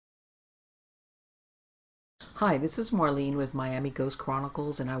Hi, this is Marlene with Miami Ghost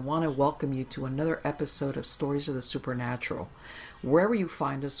Chronicles, and I want to welcome you to another episode of Stories of the Supernatural. Wherever you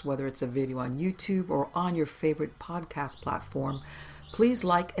find us, whether it's a video on YouTube or on your favorite podcast platform, please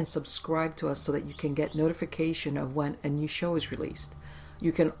like and subscribe to us so that you can get notification of when a new show is released.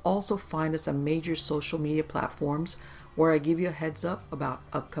 You can also find us on major social media platforms where I give you a heads up about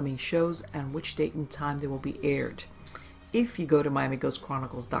upcoming shows and which date and time they will be aired. If you go to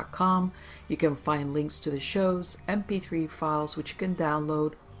MiamiGhostChronicles.com, you can find links to the shows, MP3 files which you can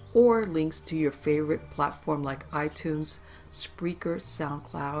download, or links to your favorite platform like iTunes, Spreaker,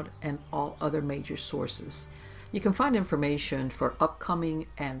 SoundCloud, and all other major sources. You can find information for upcoming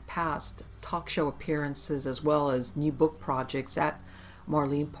and past talk show appearances as well as new book projects at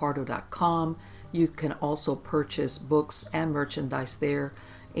MarlenePardo.com. You can also purchase books and merchandise there,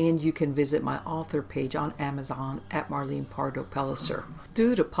 and you can visit my author page on Amazon at Marlene Pardo Pellicer.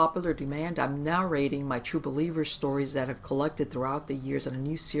 Due to popular demand, I'm narrating my True Believer stories that I've collected throughout the years in a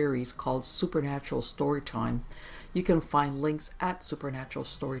new series called Supernatural Storytime. You can find links at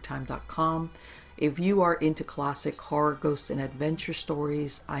supernaturalstorytime.com. If you are into classic horror, ghost, and adventure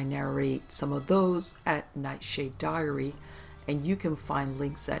stories, I narrate some of those at Nightshade Diary, and you can find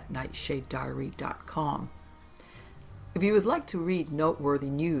links at nightshadediary.com. If you would like to read noteworthy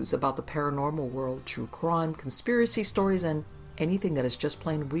news about the paranormal world, true crime, conspiracy stories, and anything that is just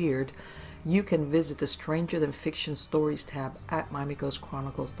plain weird, you can visit the Stranger Than Fiction Stories tab at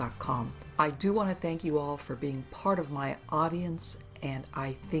MiamiGhostChronicles.com. I do want to thank you all for being part of my audience, and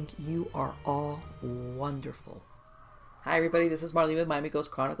I think you are all wonderful. Hi everybody, this is Marlene with Miami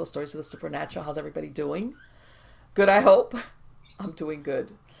Ghost Chronicles, Stories of the Supernatural. How's everybody doing? Good, I hope. I'm doing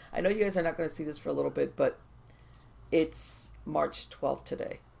good. I know you guys are not going to see this for a little bit, but it's March 12th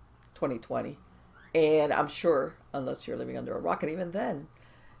today, 2020. And I'm sure, unless you're living under a rock, and even then,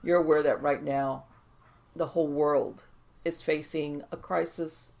 you're aware that right now, the whole world is facing a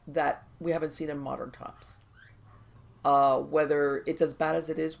crisis that we haven't seen in modern times. Whether it's as bad as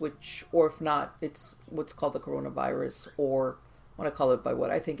it is, or if not, it's what's called the coronavirus, or I want to call it by what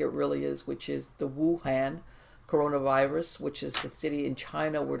I think it really is, which is the Wuhan coronavirus, which is the city in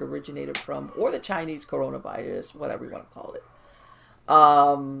China where it originated from, or the Chinese coronavirus, whatever you want to call it.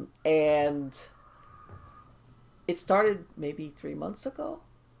 And it started maybe 3 months ago.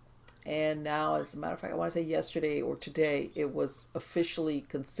 And now, as a matter of fact, I want to say yesterday or today, it was officially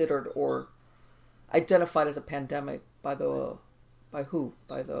considered or identified as a pandemic by the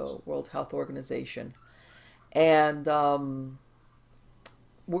World Health Organization. And we're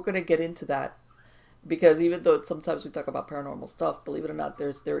going to get into that. Because even though sometimes we talk about paranormal stuff, believe it or not,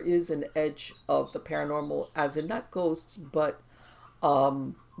 there is an edge of the paranormal, as in not ghosts, but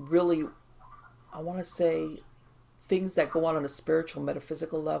really, I want to say things that go on a spiritual,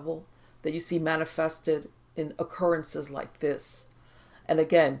 metaphysical level that you see manifested in occurrences like this. And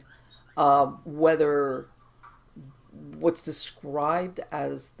again, whether what's described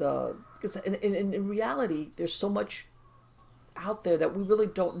as because in reality, there's so much out there that we really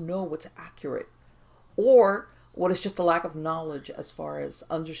don't know what's accurate. Or what is just a lack of knowledge as far as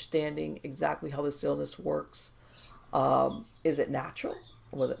understanding exactly how this illness works. Is it natural?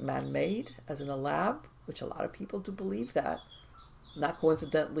 Or was it man-made, as in a lab? Which a lot of people do believe that. Not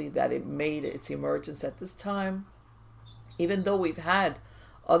coincidentally that it made its emergence at this time. Even though we've had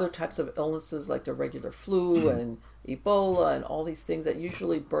other types of illnesses like the regular flu and Ebola and all these things that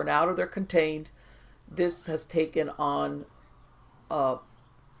usually burn out or they're contained, this has taken on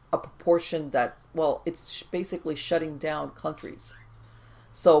a proportion that, well, it's basically shutting down countries.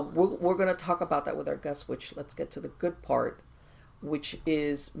 So we're going to talk about that with our guest, which let's get to the good part, which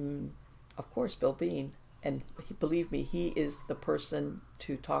is, of course, Bill Bean. And believe me, he is the person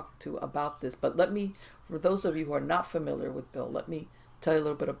to talk to about this. But for those of you who are not familiar with Bill, let me tell you a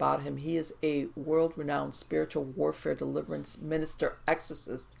little bit about him. He is a world-renowned spiritual warfare deliverance minister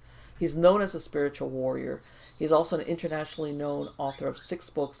exorcist. He's known as a spiritual warrior. He's also an internationally known author of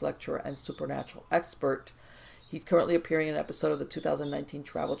 6 books, lecturer, and supernatural expert. He's currently appearing in an episode of the 2019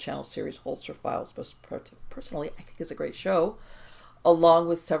 Travel Channel series Holzer Files. Personally, I think it's a great show, along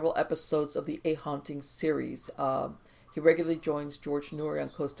with several episodes of the A Haunting series. He regularly joins George Noory on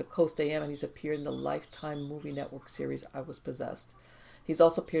Coast to Coast AM, and he's appeared in the Lifetime Movie Network series I Was Possessed. He's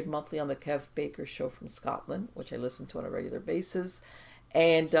also appeared monthly on the Kev Baker Show from Scotland, which I listen to on a regular basis.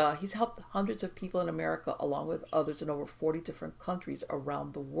 And he's helped hundreds of people in America, along with others in over 40 different countries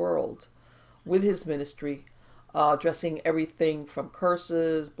around the world, with his ministry, addressing everything from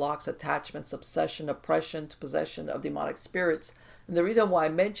curses, blocks, attachments, obsession, oppression, to possession of demonic spirits. And the reason why I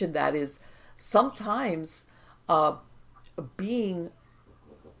mention that is sometimes being,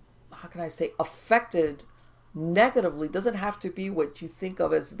 how can I say, affected negatively doesn't have to be what you think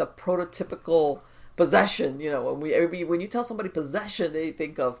of as the prototypical possession. When you tell somebody possession, they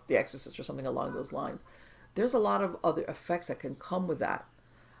think of The Exorcist or something along those lines. There's a lot of other effects that can come with that,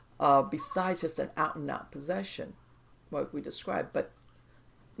 besides just an out and out possession, what we described. But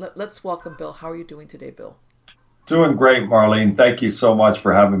let's welcome Bill. How are you doing today, Bill? Doing great, Marlene. Thank you so much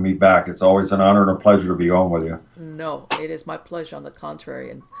for having me back. It's always an honor and a pleasure to be on with you. No, it is my pleasure. On the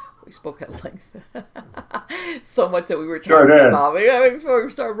contrary, and we spoke at length. So much that we were talking about before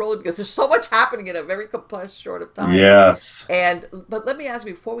we started rolling, because there's so much happening in a very compressed short of time. Yes. But let me ask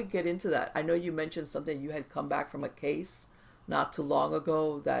you, before we get into that, I know you mentioned something. You had come back from a case not too long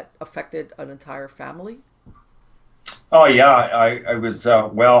ago that affected an entire family. Oh yeah, I was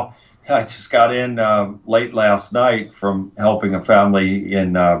I just got in late last night from helping a family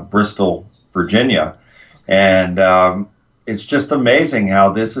in Bristol, Virginia, and it's just amazing how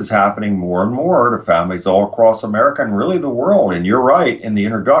this is happening more and more to families all across America and really the world. And you're right, in the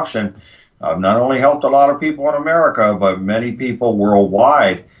introduction, I've not only helped a lot of people in America, but many people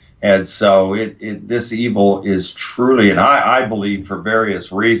worldwide. And so this evil is truly, and I believe for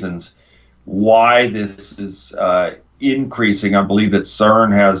various reasons, why this is increasing. I believe that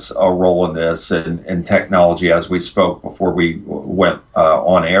CERN has a role in this, and technology, as we spoke before we went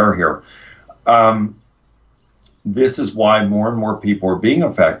on air here. This is why more and more people are being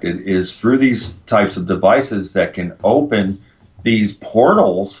affected, is through these types of devices that can open these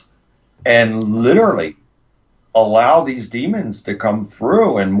portals and literally allow these demons to come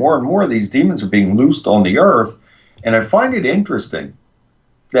through. And more of these demons are being loosed on the earth. And I find it interesting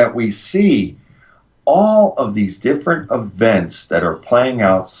that we see all of these different events that are playing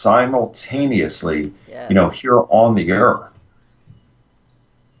out simultaneously, yes, here on the earth.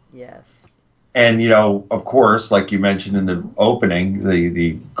 Yes. And, of course, like you mentioned in the opening,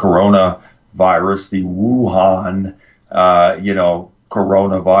 the coronavirus, the Wuhan,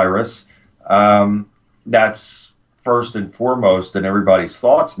 coronavirus, that's first and foremost in everybody's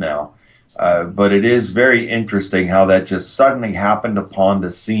thoughts now. But it is very interesting how that just suddenly happened upon the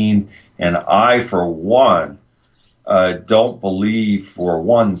scene. And I, for one, don't believe for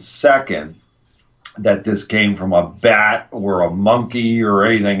 1 second that this came from a bat or a monkey or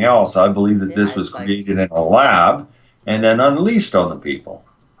anything else. I believe that this was created in a lab and then unleashed on the people.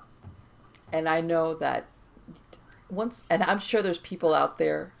 And I know that and I'm sure there's people out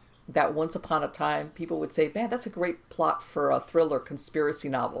there that once upon a time, people would say, man, that's a great plot for a thriller conspiracy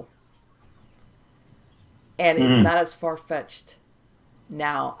novel. And it's not as far-fetched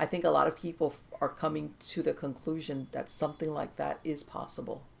now. I think a lot of people are coming to the conclusion that something like that is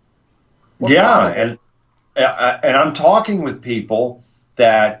possible. And I'm talking with people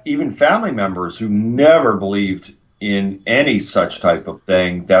that, even family members who never believed in any such type of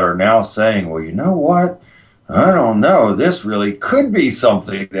thing, that are now saying, well, you know what? I don't know. This really could be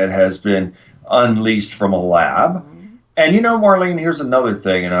something that has been unleashed from a lab. Mm-hmm. And Marlene, here's another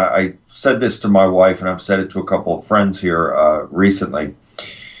thing, and I said this to my wife, and I've said it to a couple of friends here recently.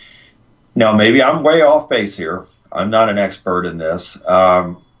 Now, maybe I'm way off base here. I'm not an expert in this.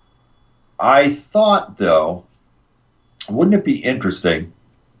 I thought, though, wouldn't it be interesting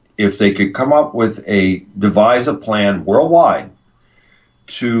if they could come up with devise a plan worldwide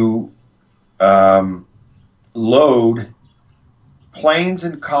to load planes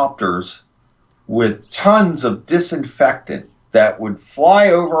and copters with tons of disinfectant that would fly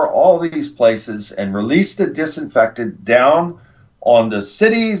over all these places and release the disinfectant down on the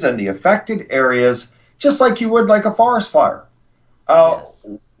cities and the affected areas, just like you would like a forest fire. Yes.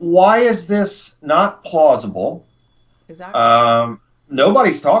 Why is this not plausible? Exactly.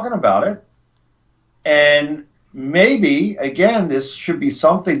 Nobody's talking about it. And maybe, again, this should be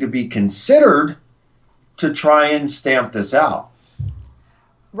something to be considered to try and stamp this out.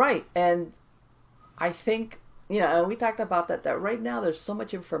 Right. And I think, and we talked about that right now there's so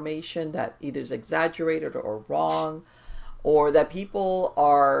much information that either is exaggerated or wrong, or that people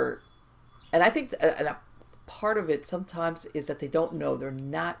are, and I think a part of it sometimes is that they don't know, they're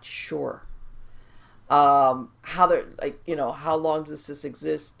not sure how they're how long does this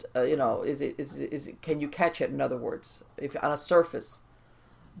exist? Is it can you catch it, in other words, if on a surface?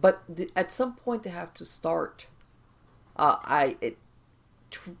 But at some point they have to start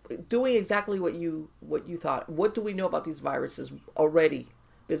doing exactly what you thought. What do we know about these viruses already?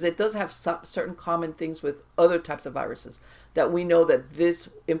 Because it does have certain common things with other types of viruses that we know that this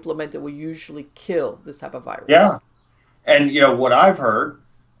implemented will usually kill this type of virus. Yeah. And, what I've heard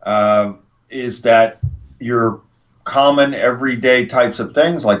is that your common everyday types of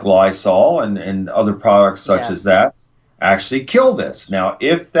things like Lysol and other products such as that actually kill this. Now,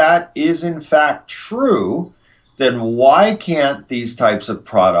 if that is in fact true, then why can't these types of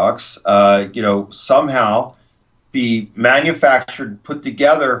products, somehow be manufactured, put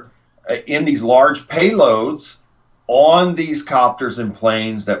together in these large payloads on these copters and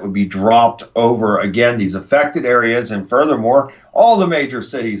planes that would be dropped over, again, these affected areas, and furthermore, all the major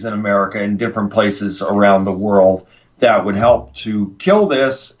cities in America and different places around the world that would help to kill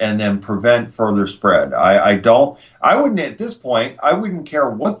this and then prevent further spread. I wouldn't, at this point, I wouldn't care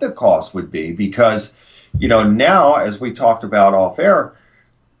what the cost would be, because, now, as we talked about off air,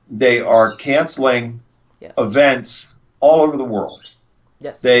 they are canceling events all over the world.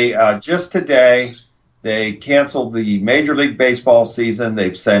 Yes. They, just today, they canceled the Major League Baseball season.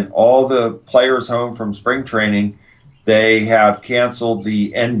 They've sent all the players home from spring training. They have canceled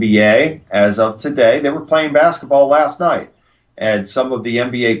the NBA as of today. They were playing basketball last night, and some of the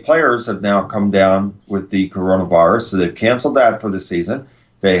NBA players have now come down with the coronavirus, so they've canceled that for the season.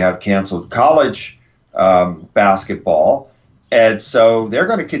 They have canceled college basketball, and so they're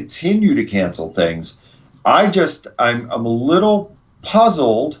going to continue to cancel things. I'm a little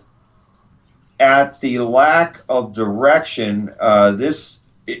puzzled at the lack of direction.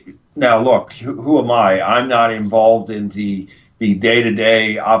 Now, look, who am I? I'm not involved in the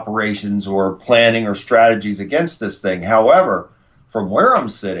day-to-day operations or planning or strategies against this thing. However, from where I'm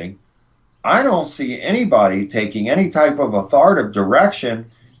sitting, I don't see anybody taking any type of authoritative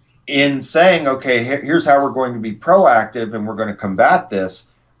direction in saying, okay, here's how we're going to be proactive and we're going to combat this.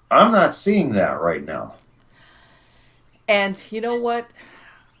 I'm not seeing that right now. And you know what?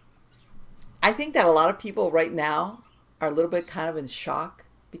 I think that a lot of people right now are a little bit kind of in shock,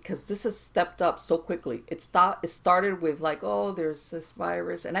 because this has stepped up so quickly. It started with like, oh, there's this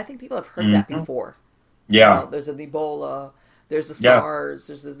virus. And I think people have heard that before. Yeah. There's an Ebola, there's the SARS,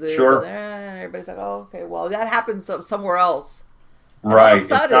 there's this, sure. And everybody's like, oh, okay, well, that happens somewhere else. And right.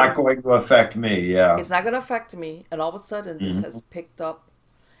 Sudden, it's not going to affect me. Yeah. It's not going to affect me. And all of a sudden, this has picked up.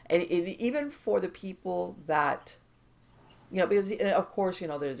 And even for the people that, because of course,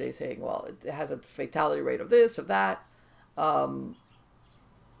 they're saying, well, it has a fatality rate of this, of that.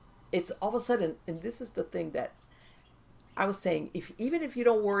 It's all of a sudden, and this is the thing that I was saying, even if you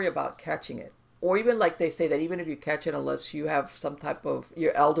don't worry about catching it, or even like they say that even if you catch it, unless you have some type of,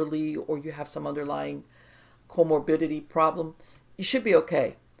 you're elderly or you have some underlying comorbidity problem, you should be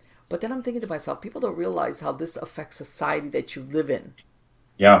okay. But then I'm thinking to myself, people don't realize how this affects society that you live in.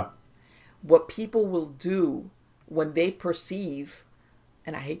 Yeah. What people will do when they perceive,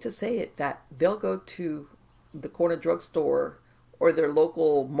 and I hate to say it, that they'll go to the corner drugstore or their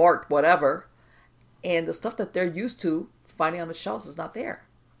local mart, whatever, and the stuff that they're used to finding on the shelves is not there.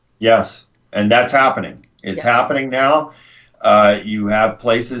 Yes, and that's happening. It's happening now. You have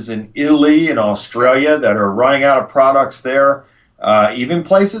places in Italy and Australia that are running out of products there. Even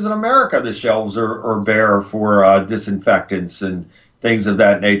places in America, the shelves are bare for disinfectants and things of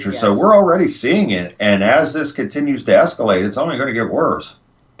that nature. Yes. So we're already seeing it. And as this continues to escalate, it's only going to get worse.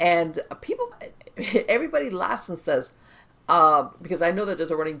 And everybody laughs and says, because I know that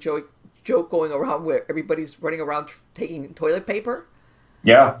there's a running joke going around where everybody's running around taking toilet paper.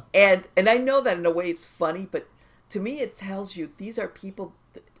 Yeah. And I know that in a way it's funny, but to me it tells you these are people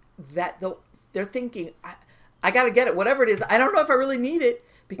that they're thinking, I got to get it, whatever it is. I don't know if I really need it,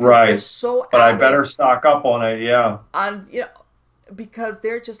 because they're so but I better stock up on it, yeah. Because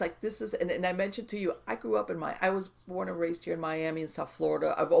they're just like, this is, and I mentioned to you, I was born and raised here in Miami in South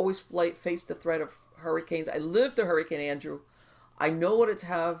Florida. I've always faced the threat of hurricanes. I lived through Hurricane Andrew. I know what it's to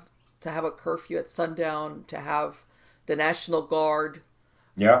have a curfew at sundown, to have the National Guard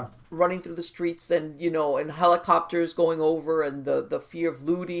running through the streets, and and helicopters going over, and the fear of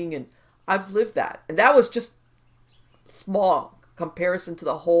looting, and I've lived that. And that was just small comparison to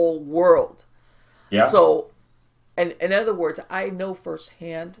the whole world. Yeah. So, and in other words, I know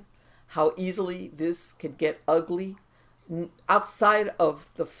firsthand how easily this could get ugly outside of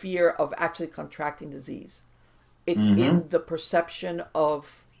the fear of actually contracting disease. It's in the perception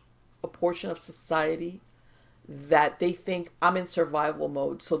of a portion of society that they think I'm in survival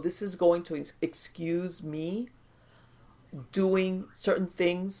mode. So this is going to excuse me doing certain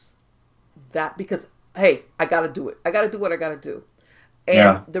things because, hey, I got to do it. I got to do what I got to do.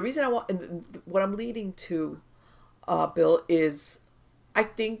 And the reason what I'm leading to, Bill, is I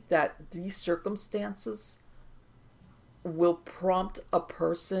think that these circumstances will prompt a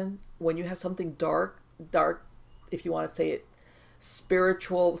person, when you have something dark, if you want to say it,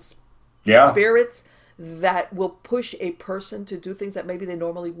 spiritual spirits that will push a person to do things that maybe they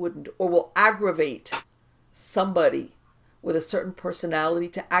normally wouldn't, or will aggravate somebody with a certain personality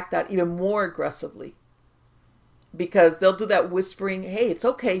to act out even more aggressively. Because they'll do that whispering, hey, it's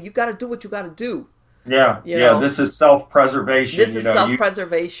okay, you got to do what you got to do. Yeah, You yeah. know, This is self-preservation. this is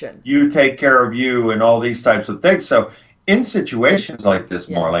self-preservation. You take care of you and all these types of things. So in situations like this,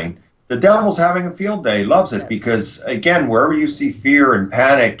 Yes, Marlene, the devil's having a field day. He loves it yes, because, again, wherever you see fear and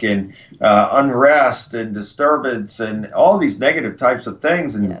panic and unrest and disturbance and all these negative types of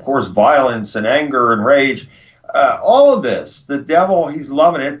things, and of course, yes, violence and anger and rage, all of this, the devil, yes, he's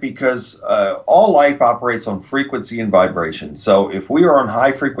loving it because all life operates on frequency and vibration. So if we are on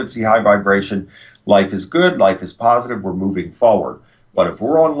high frequency, high vibration, life is good, life is positive, we're moving forward. But if yes,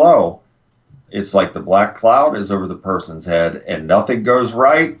 we're on low, it's like the black cloud is over the person's head and nothing goes yes,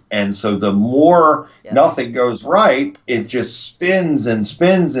 right. And so the more yes, nothing goes right, it yes, just spins and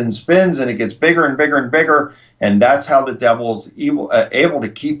spins and spins and it gets bigger and bigger and bigger. And that's how the devil's able to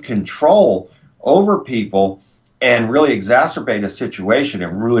keep control over people and really exacerbate a situation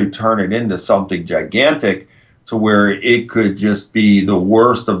and really turn it into something gigantic to where it could just be the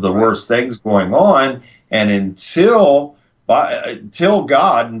worst of the right, worst things going on. And until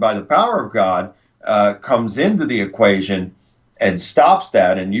God and by the power of God comes into the equation and stops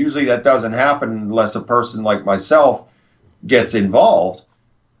that, and usually that doesn't happen unless a person like myself gets involved.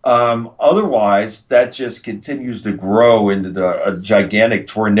 Otherwise, that just continues to grow into a yes. gigantic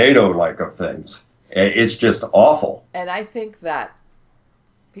tornado like of things. It's just awful. And I think that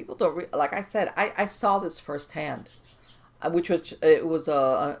people don't like I said, I saw this firsthand, which was it was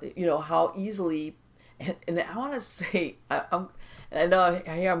you know how easily, and I want to say I'm and I know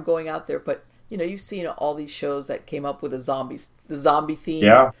here I'm going out there, but you know you've seen all these shows that came up with the zombie theme,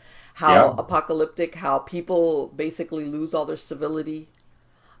 Yeah, how yeah. apocalyptic, how people basically lose all their civility.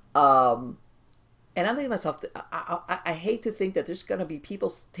 Um, and I'm thinking to myself, I hate to think that there's going to be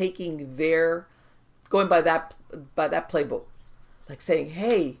people taking their going by that playbook, like saying,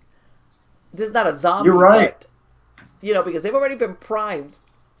 "Hey, this is not a You're zombie," right. but you know, because they've already been primed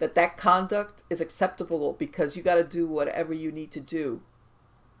that that conduct is acceptable because you got to do whatever you need to do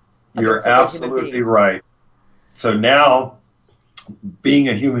against You're other human absolutely beings. right. So now being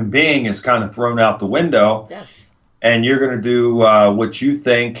a human being is kind of thrown out the window, Yes, and you're going to do what you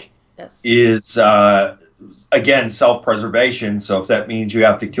think yes, is again self-preservation. So if that means you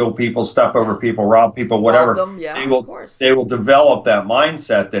have to kill people, step over yeah, people, rob people, rob whatever, them. Yeah, they of will course. they will develop that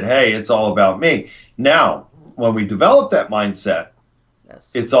mindset that hey, it's all about me. Now, when we develop that mindset,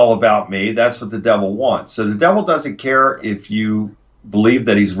 Yes, it's all about me. That's what the devil wants. So the devil doesn't care if yes. you believe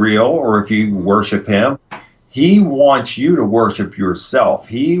that he's real or if you Mm-hmm. worship him. He wants you to worship yourself.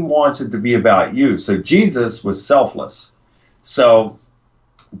 He wants it to be about you. So Jesus was selfless. So Yes,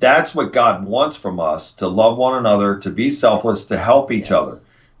 that's what God wants from us, to love one another, to be selfless, to help each other.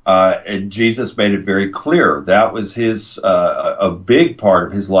 yes, And Jesus made it very clear. That was his a big part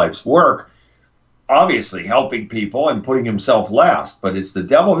of his life's work, obviously helping people and putting himself last. But it's the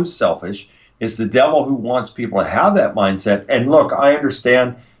devil who's selfish. It's the devil who wants people to have that mindset. And look, I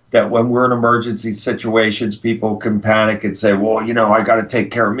understand that when we're in emergency situations, people can panic and say, well, I got to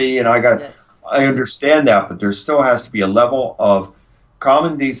take care of me and yes, I understand that, but there still has to be a level of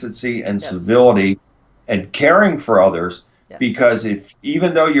common decency and yes, civility and caring for others, yes. because if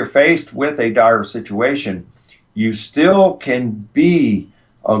even though you're faced with a dire situation, you still can be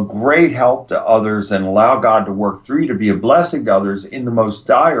a great help to others and allow God to work through you to be a blessing to others in the most Yes.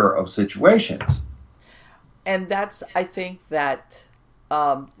 dire of situations. And that's I think that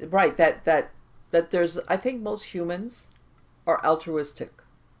right that there's I think most humans are altruistic.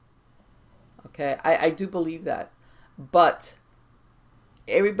 Okay, I do believe that, but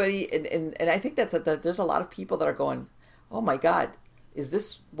everybody and I think that there's a lot of people that are going, oh my God, is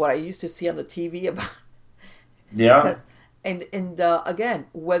this what I used to see on the TV about? Yeah, Because and again,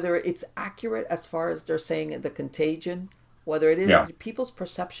 whether it's accurate as far as they're saying the contagion, whether it is yeah, people's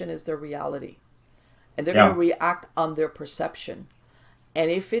perception is their reality, and they're going to yeah, react on their perception.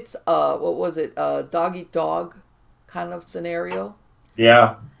 And if it's what was it, dog eat dog kind of scenario,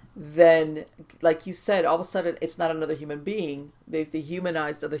 yeah, then like you said, all of a sudden it's not another human being. They've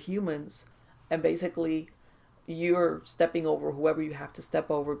dehumanized other humans, and basically you're stepping over whoever you have to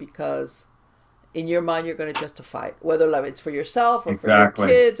step over because in your mind you're going to justify it, whether like it's for yourself or for your exactly.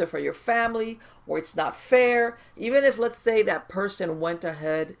 kids or for your family, or it's not fair. Even if let's say that person went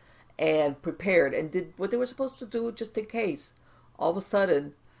ahead and prepared and did what they were supposed to do just in case, all of a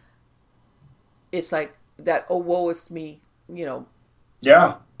sudden it's like that, oh woe is me, you know.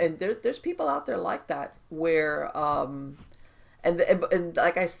 Yeah, And there's people out there like that where and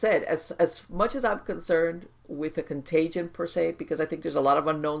like I said, as much as I'm concerned with a contagion per se, because I think there's a lot of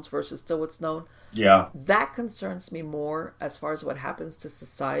unknowns versus still what's known, yeah, that concerns me more as far as what happens to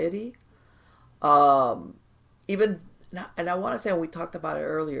society. Um, even and I want to say, when we talked about it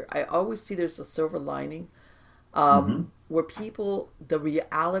earlier, I always see there's a silver lining, Hmm. where people, the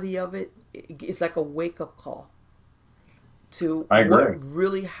reality of it is like a wake up call to I what agree.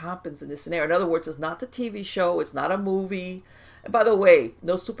 really happens in this scenario. In other words, it's not the TV show, it's not a movie. And by the way,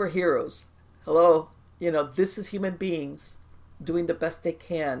 no superheroes. Hello, this is human beings doing the best they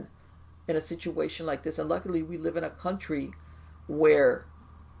can in a situation like this. And luckily, we live in a country where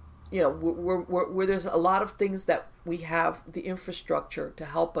where there's a lot of things that we have the infrastructure to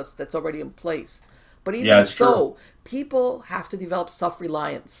help us that's already in place. But Yeah, even it's true. so, people have to develop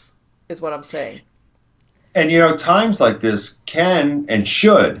self-reliance, is what I'm saying. And times like this can and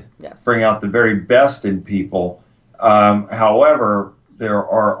should Yes. bring out the very best in people. However, there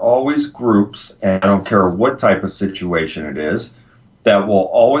are always groups, and I don't care Yes. what type of situation it is, that will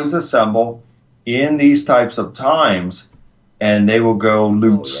always assemble in these types of times, and they will go Oh,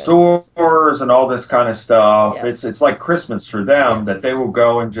 loot yes. stores Yes. and all this kind of stuff. It's like Yes. Christmas for them, that they Yes. will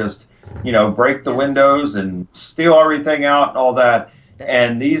go and just break the Yes. windows and steal everything out and all that. Yes.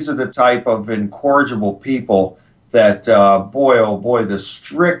 And these are the type of incorrigible people that, boy, oh boy, the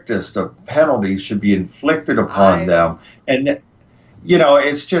strictest of penalties should be inflicted upon I them. And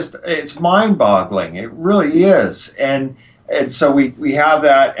it's mind boggling. It really is. And so we have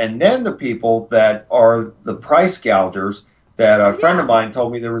that. And then the people that are the price gougers, that a friend of Yeah. mine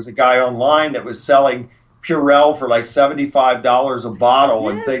told me there was a guy online that was selling Purell for like $75 a bottle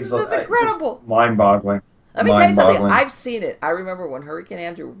and Yes, things this like is that. Just incredible. mind boggling. Let me tell you Mind something. boggling. I've seen it. I remember when Hurricane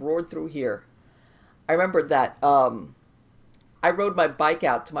Andrew roared through here. I remember that I rode my bike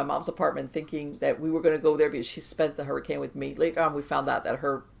out to my mom's apartment thinking that we were going to go there because she spent the hurricane with me. Later on, we found out that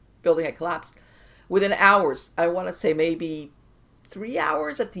her building had collapsed. Within hours, I want to say maybe 3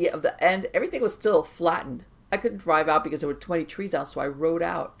 hours at the of the end, everything was still flattened. I couldn't drive out because there were 20 trees down, so I rode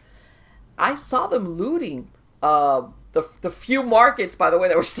out. I saw them looting the few markets, by the way,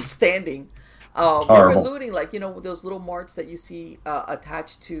 that were still standing. They were Horrible. looting, like, those little marts that you see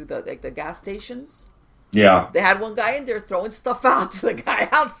attached to the gas stations. Yeah. They had one guy in there throwing stuff out to the guy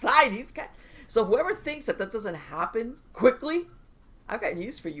outside. So whoever thinks that doesn't happen quickly, I've got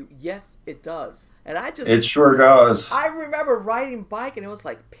news for you. Yes, it does. And It sure does. I remember riding bike and it was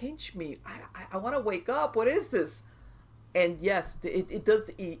like, pinch me. I want to wake up. What is this? And yes, it does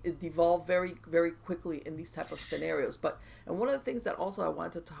it devolve very, very quickly in these type of scenarios. And one of the things that also I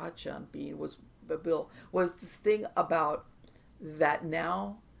wanted to touch on, Bill, was this thing about that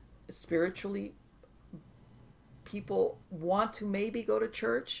now spiritually people want to maybe go to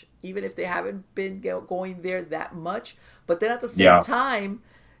church even if they haven't been going there that much, but then at the same Yeah. time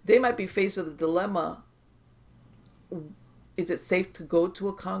they might be faced with a dilemma. Is it safe to go to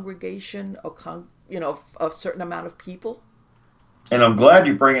a congregation, a certain amount of people? And I'm glad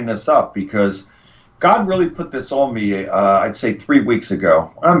you're bringing this up because God really put this on me, I'd say 3 weeks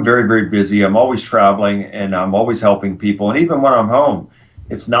ago. I'm very, very busy. I'm always traveling and I'm always helping people. And even when I'm home,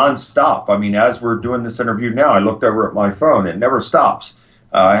 it's nonstop. I mean, as we're doing this interview now, I looked over at my phone. It never stops.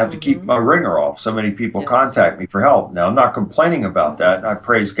 I have to keep Mm-hmm. my ringer off. So many people Yes. contact me for help. Now, I'm not complaining about that. And I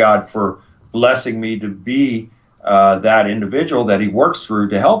praise God for blessing me to be that individual that he works through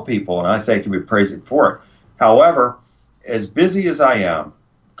to help people. And I thank him and praise him for it. However, as busy as I am,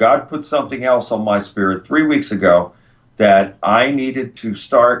 God put something else on my spirit 3 weeks ago that I needed to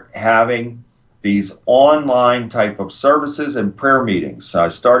start having these online type of services and prayer meetings. So I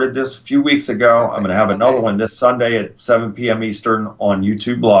started this a few weeks ago. I'm going to Perfect. have another Okay. one this Sunday at 7 p.m. Eastern on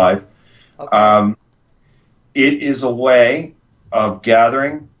YouTube Live. Okay. Um, it is a way of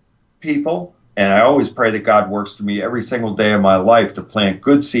gathering people, and I always pray that God works through me every single day of my life to plant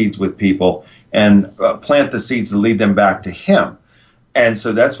good seeds with people and plant the seeds to lead them back to Him. And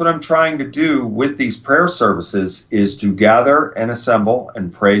so that's what I'm trying to do with these prayer services, is to gather and assemble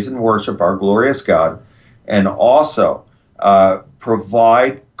and praise and worship our glorious God, and also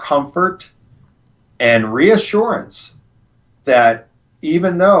provide comfort and reassurance that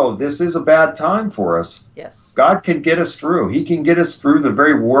even though this is a bad time for us, Yes. God can get us through. He can get us through the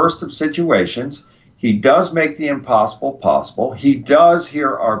very worst of situations. He does make the impossible possible. He does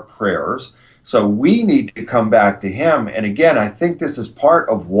hear our prayers. So we need to come back to Him. And again, I think this is part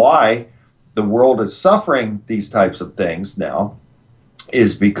of why the world is suffering these types of things now,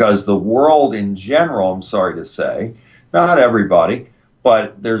 is because the world in general, I'm sorry to say, not everybody,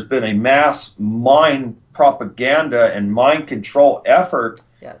 but there's been a mass mind propaganda and mind control effort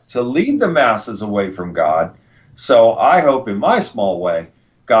Yes. to lead the masses away from God. So I hope in my small way,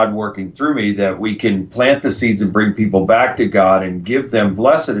 God working through me, that we can plant the seeds and bring people back to God and give them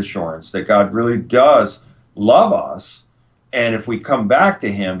blessed assurance that God really does love us And if we come back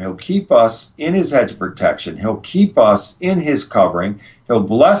to him, he'll keep us in his hedge of protection. He'll keep us in his covering. He'll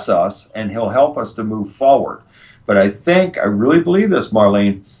bless us, and he'll help us to move forward. But I really believe this,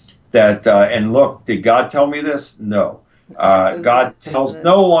 Marlene, that, and look, did God tell me this? No. God tells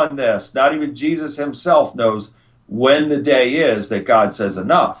no one this. Not even Jesus himself knows when the day is that God says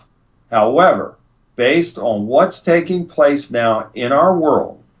enough. However, based on what's taking place now in our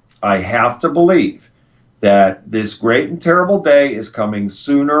world, I have to believe that this great and terrible day is coming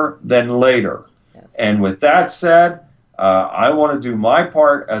sooner than later. Yes. And with that said, I want to do my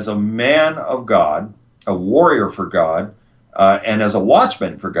part as a man of God, a warrior for God, and as a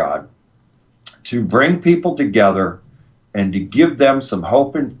watchman for God, to bring people together and to give them some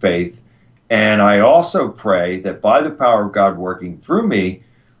hope and faith. And I also pray that by the power of God working through me,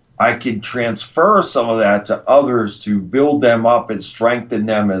 I can transfer some of that to others to build them up and strengthen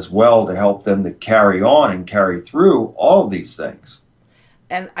them as well, to help them to carry on and carry through all of these things.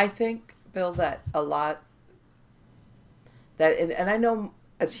 And I think, Bill, that a lot, that, and I know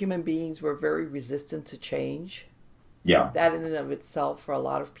as human beings, we're very resistant to change. Yeah. That in and of itself for a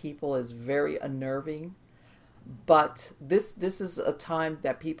lot of people is very unnerving. But this is a time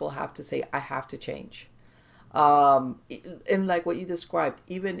that people have to say, I have to change. And like what you described,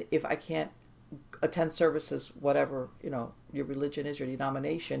 even if I can't attend services, whatever, your religion is, your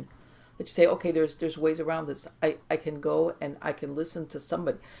denomination, that you say, okay, there's ways around this. I can go and I can listen to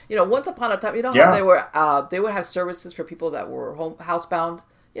somebody. Once upon a time, how they would have services for people that were housebound,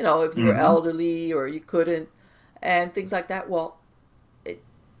 if you were elderly or you couldn't, and things like that. Well,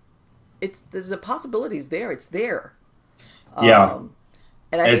 there's the possibilities there. It's there. Yeah.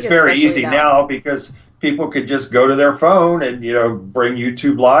 And it's very easy now because people could just go to their phone and, bring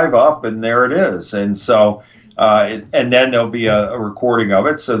YouTube Live up, and there it is. And so, and then there'll be a recording of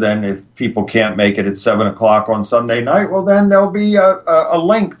it. So then if people can't make it at 7:00 on Sunday night, well, then there'll be a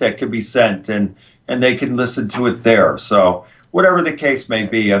link that can be sent and they can listen to it there. So whatever the case may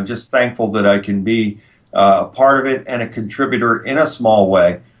be, I'm just thankful that I can be a part of it and a contributor in a small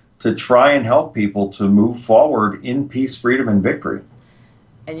way to try and help people to move forward in peace, freedom, and victory.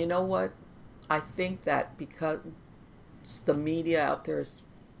 And you know what? I think that because the media out there is,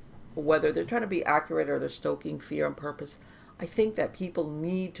 whether they're trying to be accurate or they're stoking fear on purpose, I think that people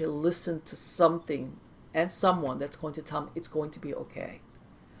need to listen to something and someone that's going to tell them it's going to be okay.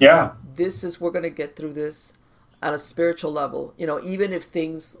 Yeah. We're going to get through this on a spiritual level. Even if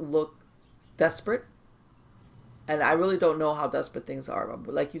things look desperate, and I really don't know how desperate things are.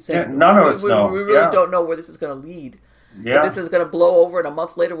 Like you said, none of us know. We really don't know where this is going to lead. Yeah. If this is going to blow over and a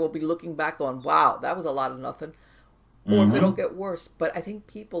month later we'll be looking back on, wow, that was a lot of nothing. Or if it'll get worse. But I think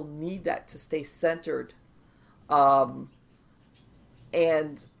people need that to stay centered. And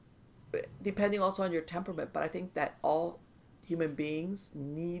depending also on your temperament, but I think that all human beings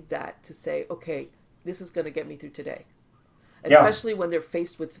need that to say, okay, this is going to get me through today. Especially when they're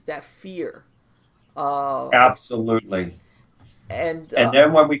faced with that fear. Absolutely. And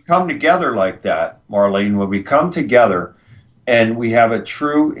then when we come together like that, Marlene, when we come together and we have a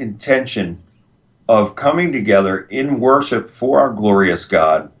true intention of coming together in worship for our glorious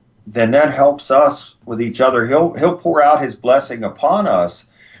God, then that helps us with each other. He'll pour out his blessing upon us,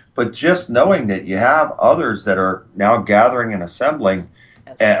 but just knowing that you have others that are now gathering and assembling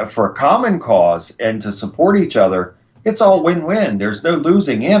for a common cause and to support each other, it's all win-win. There's no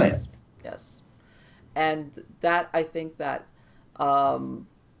losing in it. Yes. And that, I think that, and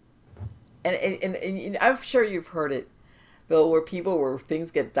I'm sure you've heard it, Bill, where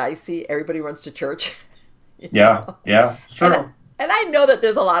things get dicey, everybody runs to church. Yeah, sure. And I know that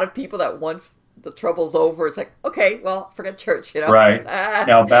there's a lot of people that once the trouble's over, it's like, okay, well, forget church, Right.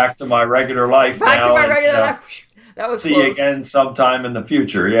 Now back to my regular life. Life. That was see close. You again sometime in the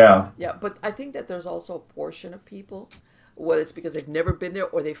future, yeah. Yeah, but I think that there's also a portion of people, whether it's because they've never been there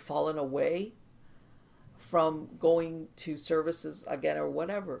or they've fallen away from going to services again or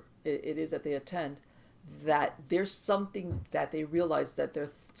whatever it is that they attend, that there's something that they realize that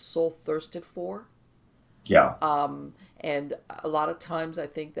their soul thirsted for. Yeah. And a lot of times I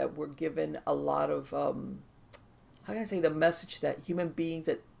think that we're given a lot of, how can I say, the message that human beings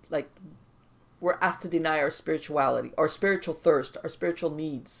that, like, we're asked to deny our spirituality, our spiritual thirst, our spiritual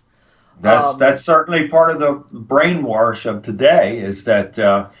needs. That's certainly part of the brainwash of today, is that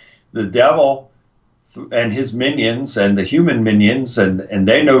the devil and his minions and the human minions, and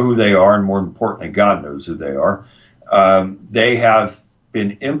they know who they are, and more importantly, God knows who they are. They have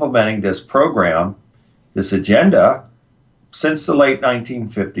been implementing this program, this agenda, since the late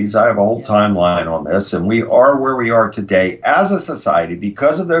 1950s. I have a whole timeline on this, and we are where we are today as a society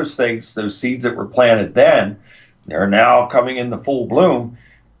because of those things, those seeds that were planted then. They're now coming into full bloom.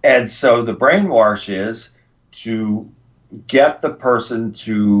 And so the brainwash is to get the person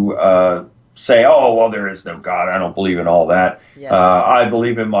to say, oh, well, there is no God. I don't believe in all that. Yes. I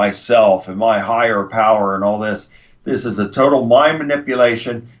believe in myself and my higher power and all this. This is a total mind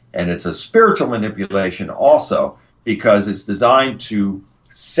manipulation, and it's a spiritual manipulation also, because it's designed to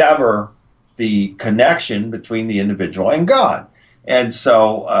sever the connection between the individual and God. And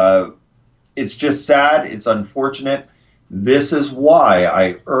so it's just sad. It's unfortunate. This is why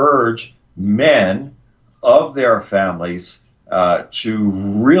I urge men of their families to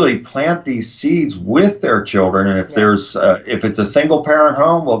really plant these seeds with their children. And if there's if it's a single parent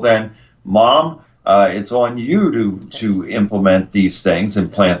home, well then, mom, it's on you to implement these things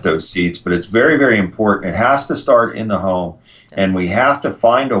and plant those seeds. But it's very, very important. It has to start in the home, and we have to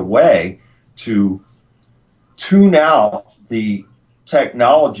find a way to tune out the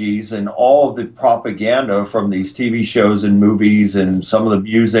technologies and all of the propaganda from these TV shows and movies and some of the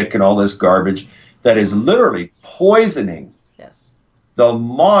music and all this garbage that is literally poisoning the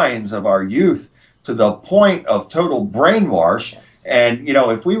minds of our youth to the point of total brainwash. And, you know,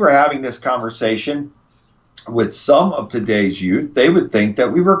 if we were having this conversation with some of today's youth, they would think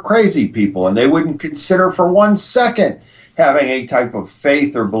that we were crazy people, and they wouldn't consider for 1 second having a type of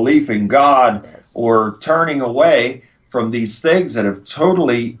faith or belief in God or turning away from these things that have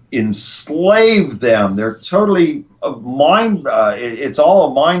totally enslaved them. They're totally it's all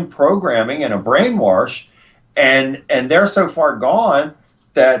a mind programming and a brainwash. And they're so far gone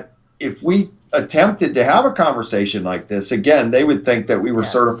that if we attempted to have a conversation like this, again, they would think that we were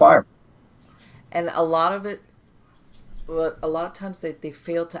certified. And a lot of it, a lot of times they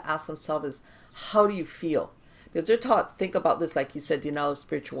fail to ask themselves is, how do you feel? Because they're taught, think about this, like you said, denial of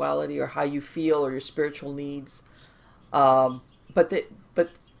spirituality, or how you feel, or your spiritual needs. But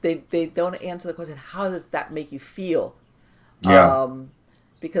they don't answer the question, how does that make you feel? Yeah.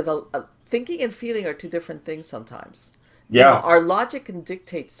 Because thinking and feeling are two different things sometimes. Yeah. You know, our logic can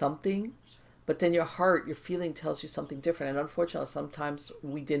dictate something, but then your heart, your feeling tells you something different. And unfortunately, sometimes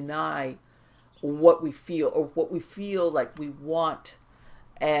we deny what we feel, or what we feel like we want.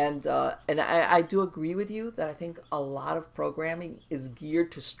 And I do agree with you that I think a lot of programming is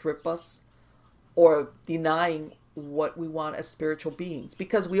geared to strip us or denying what we want as spiritual beings,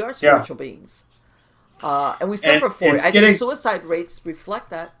 because we are spiritual beings. And we suffer for it. I think suicide rates reflect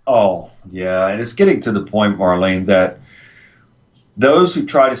that. Oh, yeah. And it's getting to the point, Marlene, that those who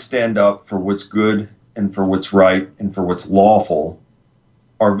try to stand up for what's good and for what's right and for what's lawful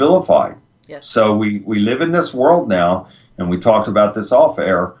are vilified. Yes. So we live in this world now, and we talked about this off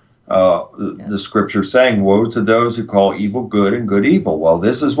air, the scripture saying, woe to those who call evil good and good evil. Well,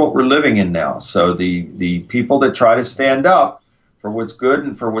 this is what we're living in now. So the people that try to stand up for what's good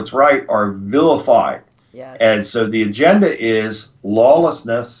and for what's right are vilified. Yes. And so the agenda is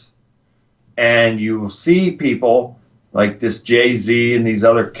lawlessness, and you will see people like this Jay-Z and these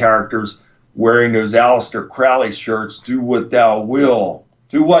other characters wearing those Aleister Crowley shirts, do what thou will.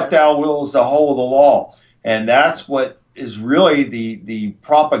 Do what thou will is the whole of the law. And that's what is really the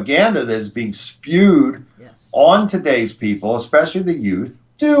propaganda that is being spewed on today's people, especially the youth.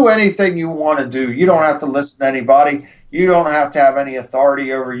 Do anything you want to do. You don't have to listen to anybody. You don't have to have any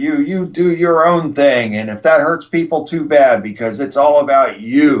authority over you. You do your own thing. And if that hurts people, too bad, because it's all about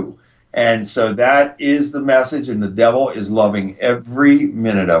you. And so that is the message, and the devil is loving every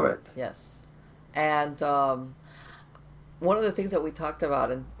minute of it. Yes. And one of the things that we talked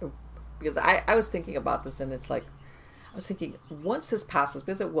about, and because I was thinking about this, and it's like, I was thinking, once this passes,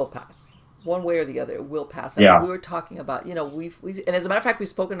 because it will pass, one way or the other, it will pass. And we were talking about, you know, we've and as a matter of fact, we've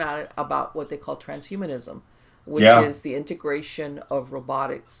spoken about what they call transhumanism, which is the integration of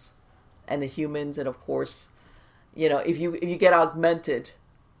robotics and the humans. And of course, you know, if you get augmented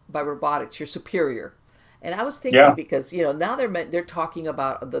by robotics, you're superior. And I was thinking, because, you know, now they're talking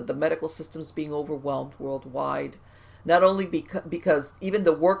about the medical systems being overwhelmed worldwide. Not only because even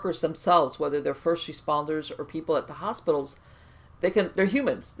the workers themselves, whether they're first responders or people at the hospitals, they're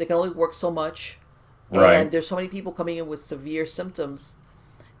humans. They can only work so much. Right. And there's so many people coming in with severe symptoms,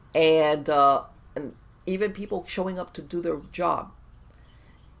 and even people showing up to do their job,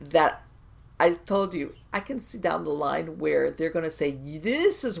 that I told you, I can see down the line where they're going to say,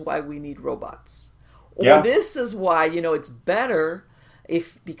 this is why we need robots. Or this is why, you know, it's better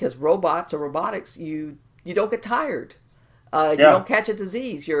because robots or robotics, you don't get tired. You don't catch a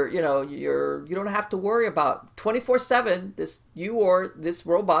disease. You don't have to worry about 24/7. This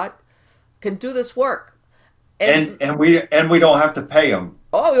robot can do this work, and we don't have to pay them.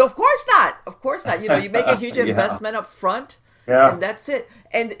 Oh, of course not. Of course not. You know, you make a huge investment up front, Yeah. And that's it.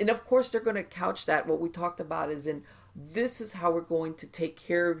 And of course they're going to couch that, what we talked about is in, this is how we're going to take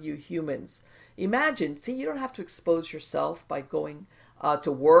care of you humans. Imagine, see, you don't have to expose yourself by going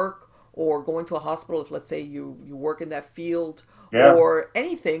to work or going to a hospital if, let's say, you work in that field Yeah. or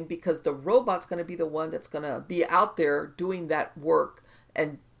anything, because the robot's going to be the one that's going to be out there doing that work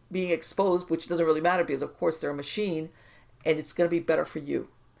and being exposed, which doesn't really matter because, of course, they're a machine, and it's going to be better for you.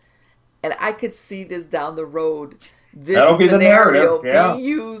 And I could see this down the road, this That'll be the narrative. scenario Yeah. being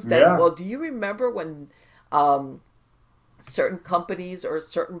used as Yeah. well. Do you remember when certain companies or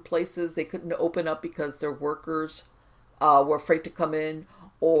certain places, they couldn't open up because their workers were afraid to come in,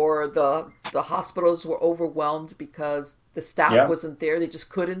 or the hospitals were overwhelmed because the staff Yeah. wasn't there, they just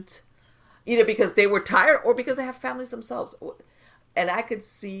couldn't, either because they were tired or because they have families themselves. And I could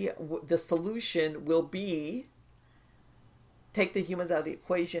see the solution will be take the humans out of the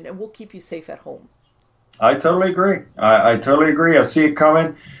equation and we'll keep you safe at home. I totally agree. I totally agree. I see it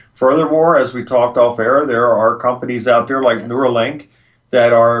coming. Furthermore, as we talked off air, there are companies out there like Yes. Neuralink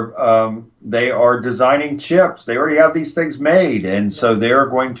that are they are designing chips. They already have these things made, and so they Yes. are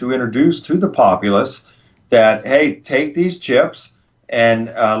going to introduce to the populace that, Yes. hey, take these chips and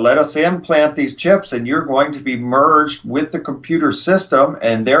Yes. let us implant these chips, and you're going to be merged with the computer system,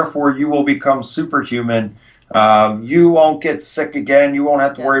 and Yes. therefore you will become superhuman. You won't get sick again. You won't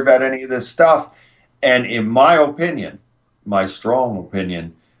have to worry about Yes. any of this stuff. And in my opinion, my Yes. strong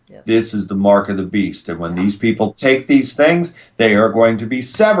opinion, Yes. this is the mark of the beast. And when Yeah. these people take these things, they are going to be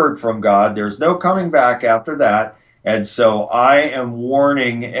severed from God. There's no coming Yes. back after that. And so I am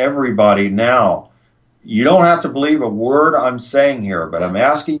warning everybody now. You don't have to believe a word I'm saying here, but I'm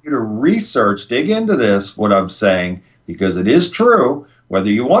Yes. asking you to research, dig into this, what I'm saying, because it is true.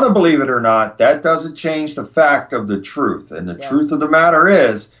 Whether you want to believe it or not, that doesn't change the fact of the truth. And the truth Yes. of the matter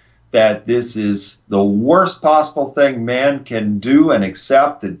is that this is the worst possible thing man can do and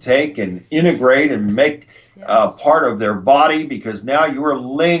accept and take and integrate and make Yes. part of their body, because now you are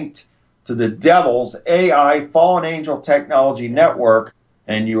linked to the devil's AI fallen angel technology Yeah. network,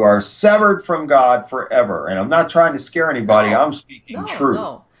 and you are severed from God forever. And I'm not trying to scare anybody. No. I'm speaking No. truth.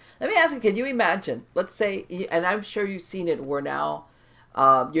 No. Let me ask you, can you imagine, let's say, and I'm sure you've seen it, where now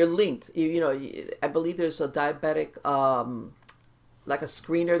you're linked. I believe there's a diabetic, like a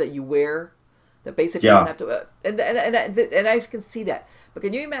screener that you wear that basically you don't Yeah. have to, and I can see that. But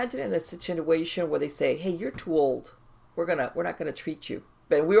can you imagine in a situation where they say, "Hey, you're too old. We're not gonna treat you."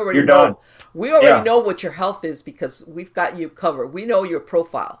 But You're done. we already Yeah. know what your health is because we've got you covered. We know your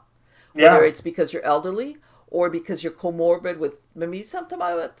profile, whether Yeah. it's because you're elderly or because you're comorbid with maybe some type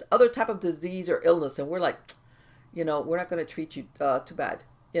of other type of disease or illness, and we're like, we're not going to treat you too bad.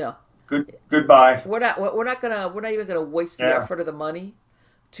 Goodbye. We're not even gonna waste the Yeah. effort or the money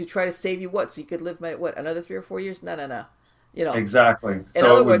to try to save you, what, so you could live another 3 or 4 years. No, no, no. you know Exactly. in So other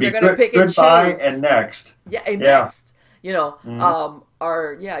it would words, they're be gonna pick and goodbye choose. and next. Yeah, and Yeah. next, Mhm.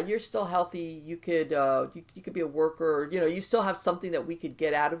 are, yeah, you're still healthy, you could you could be a worker, you still have something that we could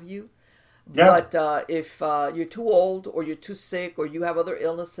get out of you. Yeah. But if you're too old or you're too sick or you have other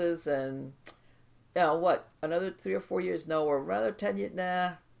illnesses, and what, another 3 or 4 years, no, or rather 10 years, nah,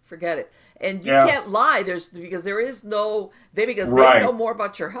 forget it. And you Yeah. can't lie. Because there is no because they Right. know more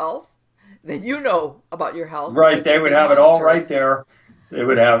about your health than you know about your health Right. because They you're would being have it all monitored. right there. They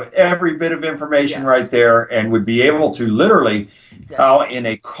would have every bit of information right Yes, there and would be able to literally, how yes, in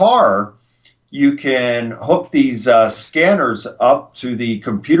a car, you can hook these scanners up to the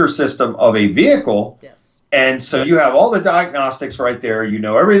computer system of a yes, vehicle. yes. And so you have all the diagnostics right there. You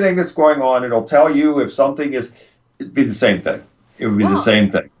know everything that's going on. It'll tell you if something is, it'd be the same thing. It would be the Well,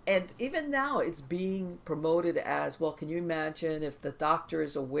 same thing. and even now it's being promoted as, well, can you imagine if the doctor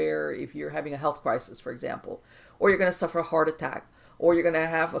is aware if you're having a health crisis, for example, or you're going to suffer a heart attack, or you're going to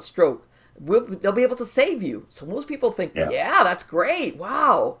have a stroke, they'll be able to save you. So most people think, Yeah. yeah, that's great.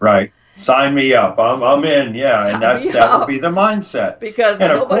 Wow. Right. Sign me up. I'm in. Yeah. And Sign me that would be up. the mindset. Because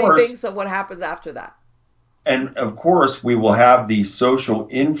And of nobody course, thinks of what happens after that. we will have these social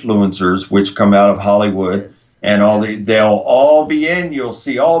influencers which come out of Hollywood, Yes. and Yes. they'll all be in. You'll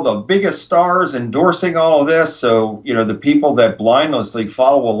see all the biggest stars endorsing all of this. So, the people that blindlessly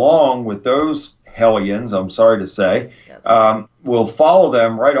follow along with those hellions, I'm sorry to say, Yes. will follow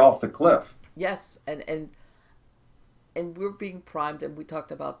them right off the cliff. Yes. And we're being primed, and we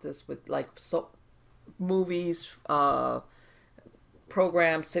talked about this with movies,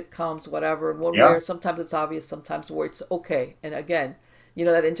 programs, sitcoms, whatever, one Yeah. where sometimes it's obvious, sometimes where it's okay. And again,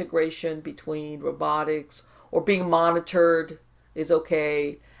 that integration between robotics or being monitored is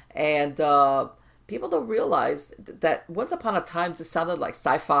okay. And people don't realize that once upon a time this sounded like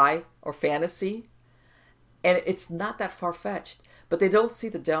sci-fi or fantasy. And it's not that far-fetched, but they don't see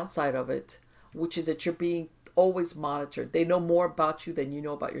the downside of it, which is that you're being always monitored. They know more about you than you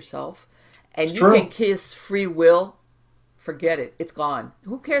know about yourself. And It's you true. can kiss free will, forget it. It's gone.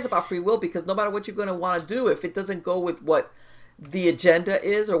 Who cares about free will? Because no matter what you're going to want to do, if it doesn't go with what the agenda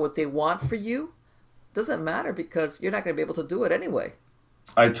is or what they want for you, doesn't matter because you're not going to be able to do it anyway.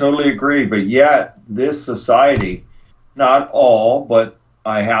 I totally agree. But yet, this society, not all, but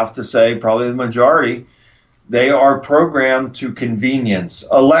I have to say probably the majority, they are programmed to convenience.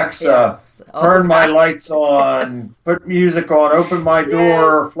 Alexa, Yes. Oh, turn my God. lights on, Yes. put music on, open my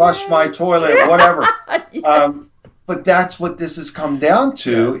door, Yes. flush my Yes. toilet, whatever. Yes. But that's what this has come down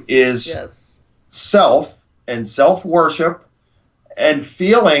to Yes. is Yes. self and self-worship and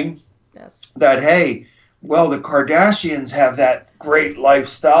feeling Yes. that, hey, well, the Kardashians have that great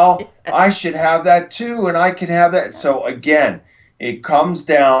lifestyle. I Yes. should have that too, and I can have that. So again, it comes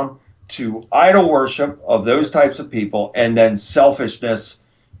down to idol worship of those Yes. types of people and then selfishness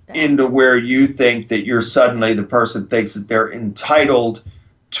Yeah. into where you think that you're suddenly the person thinks that they're entitled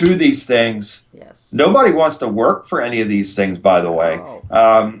to these things. Yes. Nobody wants to work for any of these things, by the way.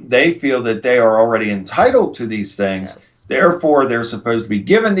 No. They feel that they are already entitled to these things. Yes. Therefore, they're supposed to be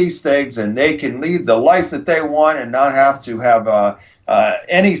given these things and they can lead the life that they want and not have to have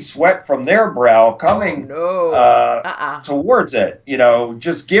any sweat from their brow coming Oh, no. uh, towards it. You know,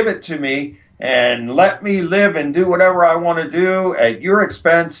 just give it to me and let me live and do whatever I want to do at your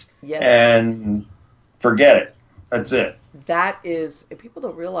expense Yes. and forget it. That's it. That is, and people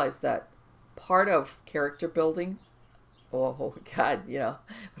don't realize that part of character building. Oh God,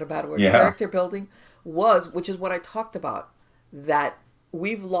 what a bad word. Yeah. Character building which is what I talked about, that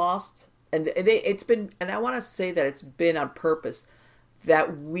we've lost, it's been, and I want to say that it's been on purpose,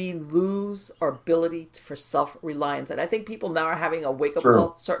 that we lose our ability for self-reliance. And I think people now are having a wake-up True.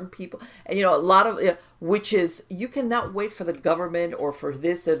 call, certain people. And, a lot of, which is, you cannot wait for the government or for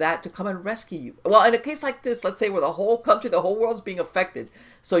this or that to come and rescue you. Well, in a case like this, let's say where the whole country, the whole world's being affected.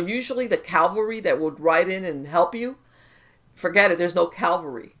 So usually the cavalry that would ride in and help you, forget it, there's no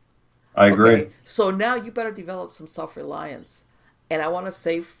cavalry. I agree. Okay? So now you better develop some self-reliance. And I want to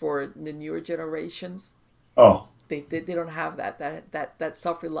say for the newer generations, Oh, they don't have that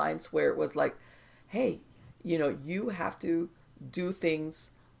self-reliance where it was like, hey, you have to do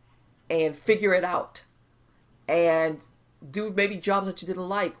things and figure it out and do maybe jobs that you didn't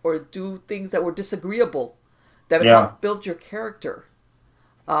like or do things that were disagreeable that Yeah. help build your character.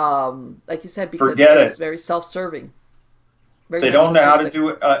 Like you said, because Forget it's it. very self-serving. Very they don't know how to narcissistic. do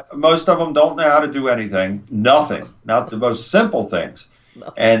it. Most of them don't know how to do anything. Nothing. Not the most simple things.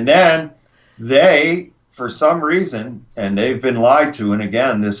 No. And then they, for some reason, and they've been lied to, and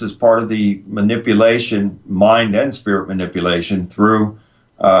again, this is part of the manipulation, mind and spirit manipulation through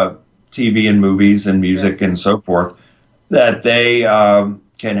TV and movies and music Yes. and so forth, that they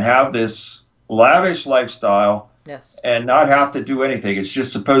can have this lavish lifestyle Yes. and not have to do anything. It's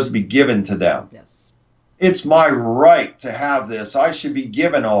just supposed to be given to them. Yes. It's my right to have this. I should be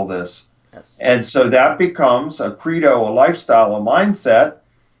given all this. Yes. And so that becomes a credo, a lifestyle, a mindset.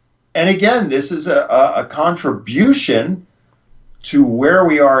 And again, this is a contribution to where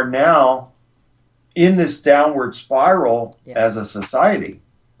we are now in this downward spiral Yeah. as a society.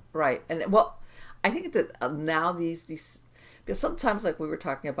 Right. And well, I think that now these because sometimes like we were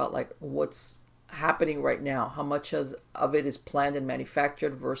talking about like what's happening right now, how much of it is planned and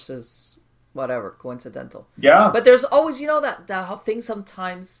manufactured versus whatever, coincidental. Yeah. But there's always, that how things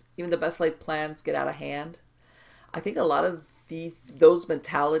sometimes, even the best laid plans get out of hand. I think a lot of those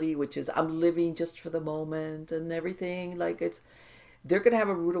mentality, which is I'm living just for the moment and everything, like they're going to have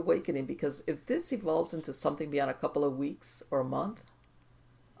a rude awakening, because if this evolves into something beyond a couple of weeks or a month,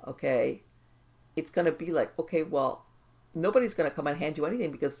 okay, it's going to be like, okay, well, nobody's going to come and hand you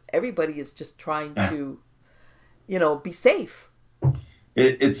anything because everybody is just trying to, be safe.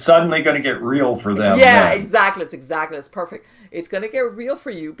 It's suddenly going to get real for them. Yeah, then. exactly. It's perfect. It's going to get real for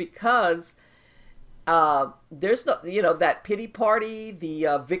you because there's no, that pity party,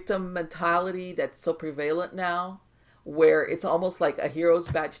 the victim mentality that's so prevalent now, where it's almost like a hero's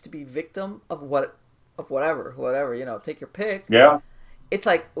badge to be victim of whatever, take your pick. Yeah. It's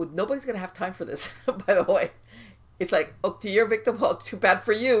like, nobody's going to have time for this, by the way. It's like, oh, to your victim, oh, too bad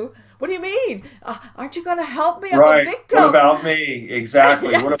for you. What do you mean? Aren't you going to help me? I'm Right. a victim. What about me?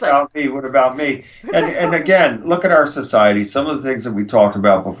 Exactly. Yeah, What it's about me? What about me? It's And like, and again, look at our society. Some of the things that we talked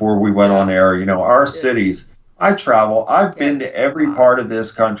about before we went on air, our cities. I travel. I've been Yes. to every part of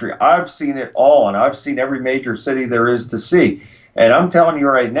this country. I've seen it all, and I've seen every major city there is to see. And I'm telling you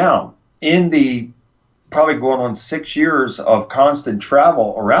right now, in the probably going on 6 years of constant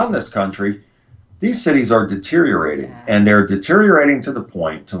travel around this country, these cities are deteriorating, and they're Yes. deteriorating to the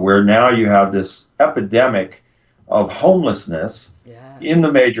point to where now you have this epidemic of homelessness in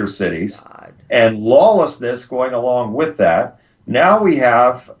the major Yes. cities God. and lawlessness going along with that. Now we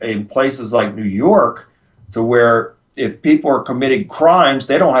have in places like New York to where if people are committing crimes,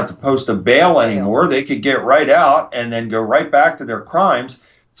 they don't have to post a bail Bail. anymore. They could get right out and then go right back to their crimes. Yes.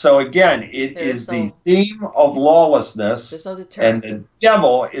 So again, it There's is the no theme of lawlessness, there's no and deterrent. the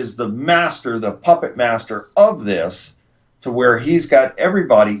devil is the master, the puppet master Yes. of this, to where he's got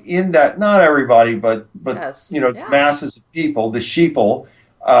everybody in that, not everybody, but Yes. you know, Yeah. masses of people, the sheeple,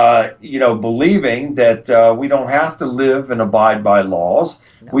 you know, believing that we don't have to live and abide by laws.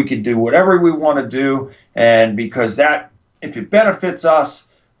 We No. can do whatever we want to do, and because that, if it benefits us,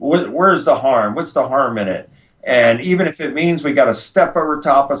 where's the harm? What's the harm in it? Yeah. And even if it means we got to step over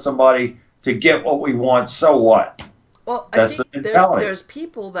top of somebody to get what we want, so what? Well, I That's the think mentality. there's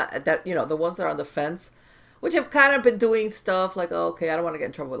people that the ones that are on the fence, which have kind of been doing stuff like, oh, okay, I don't want to get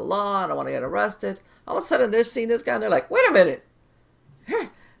in trouble with the law, I don't want to get arrested. All of a sudden, they're seeing this guy and they're like, wait a minute,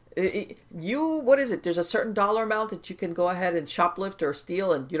 what is it? There's a certain dollar amount that you can go ahead and shoplift or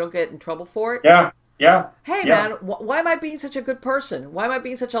steal, and you don't get in trouble for it. Yeah, yeah, Hey, yeah. man, why am I being such a good person? Why am I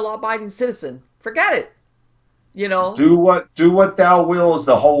being such a law-abiding citizen? Forget it. You know? Do what thou will is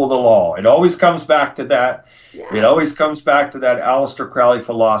the whole of the law. It always comes back to that. It Yeah. always comes back to that Aleister Crowley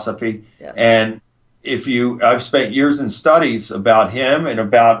philosophy. Yes. And I've spent years in studies about him and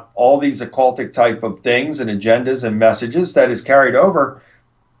about all these occultic type of things and agendas and messages that is carried over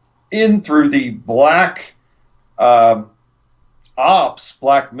in through the black um, ops,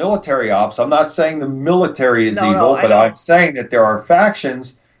 black military ops. I'm not saying the military is No, evil, I but know. I'm saying that there are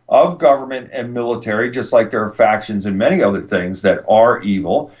factions of government and military, just like there are factions in many other things that are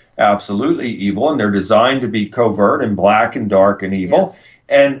evil, absolutely evil, and they're designed to be covert and black and dark and evil. Yes.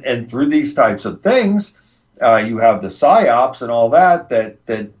 And through these types of things, you have the psyops and all that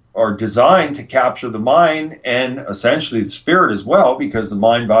are designed to capture the mind and essentially the spirit as well, because the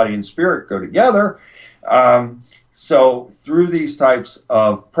mind, body, and spirit go together. So through these types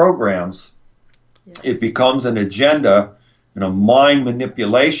of programs, Yes. it becomes an agenda and a mind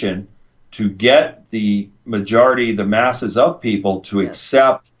manipulation to get the majority, the masses of people to Yes.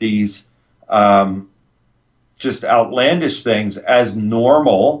 accept these just outlandish things as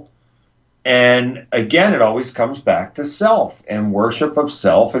normal. And again, it always comes back to self and worship of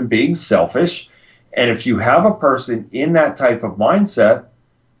self and being selfish. And if you have a person in that type of mindset,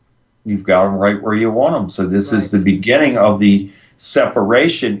 you've got them right where you want them. So this is the Right. beginning of the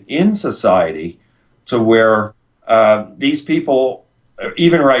separation in society, to where these people,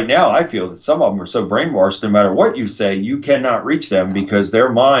 even right now, I feel that some of them are so brainwashed, no matter what you say, you cannot reach them No. because their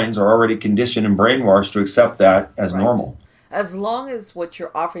minds are already conditioned and brainwashed to accept that as Right. normal. As long as what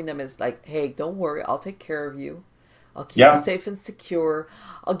you're offering them is like, hey, don't worry, I'll take care of you. I'll keep you Yeah, safe and secure.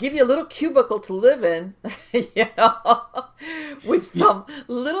 I'll give you a little cubicle to live in, you know, with some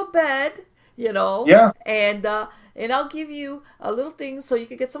little bed, you know, yeah. and I'll give you a little thing so you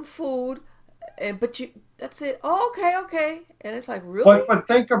can get some food, and but that's it. Oh, okay, okay. And it's like, really? But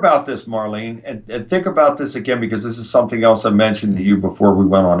think about this, Marlene, and think about this again, because this is something else I mentioned to you before we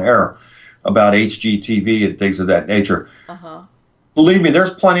went on air about HGTV and things of that nature. Uh-huh. Believe me,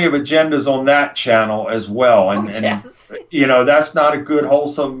 there's plenty of agendas on that channel as well, Oh, and yes. you know, that's not a good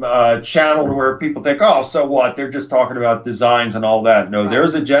wholesome channel where people think, oh, so what? They're just talking about designs and all that. No, Right.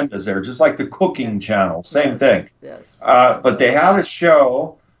 there's agendas there, just like the cooking Yes. channel, same Yes. thing. Yes. But they have a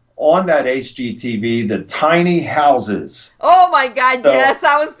show on that HGTV, the tiny houses. Oh my God, So, yes.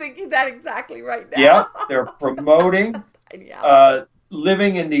 I was thinking that exactly right now. yeah, they're promoting Tiny house.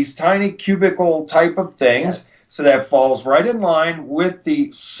 living in these tiny cubicle type of things. Yes. So that falls right in line with the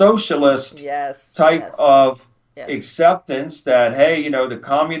socialist Yes. type Yes. of Yes. acceptance that, hey, you know, the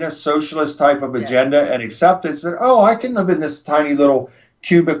communist socialist type of agenda Yes. and acceptance that, oh, I can live in this tiny little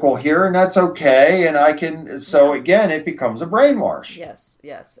cubicle here and that's okay. And I can, so Yeah. again, it becomes a brainwash. Yes.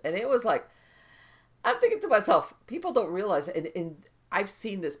 Yes. And it was like, I'm thinking to myself, people don't realize, and I've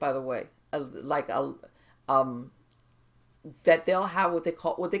seen this, by the way, um, that they'll have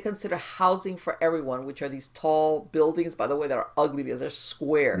what they consider housing for everyone, which are these tall buildings, by the way, that are ugly because they're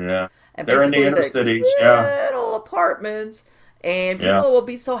square. Yeah. And They're in the basically inner they're cities. Yeah. little apartments, and Yeah. people will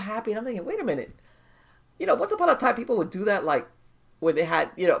be so happy. And I'm thinking, wait a minute, once upon a time people would do that, like when they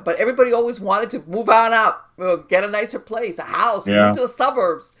had, but everybody always wanted to move on out, get a nicer place, a house, Yeah. move to the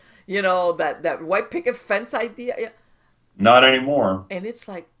suburbs. That white picket fence idea. Yeah. Not anymore. And it's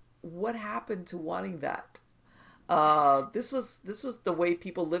like, what happened to wanting that? This was the way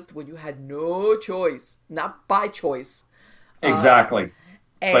people lived when you had no choice, not by choice. Exactly.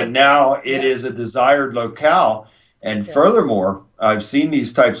 but And now it is a yes, desired locale. And yes. furthermore, I've seen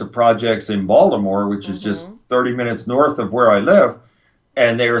these types of projects in Baltimore, which is just Mm-hmm. 30 minutes north of where I live,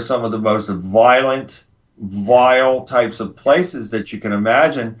 and they are some of the most violent, Yes. vile types of Yep. places that you can Yes.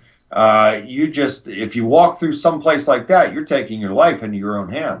 imagine. You just, if you walk through some place like that, you're taking your life into your own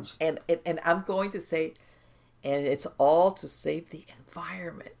hands. And I'm going to say, and it's all to save the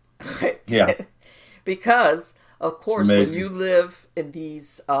environment. Yeah, Because of it's course when you amazing. live in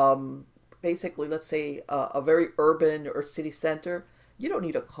these basically, let's say a very urban or city center, you don't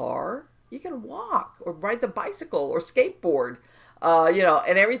need a car. You can walk or ride the bicycle or skateboard,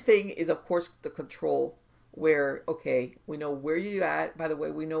 and everything is of course the control where, okay, we know where you're at. By the way,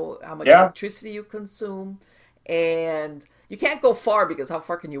 we know how much Yeah, electricity you consume, and you can't go far because how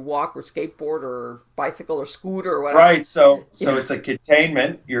far can you walk or skateboard or bicycle or scooter or whatever? right. So it's a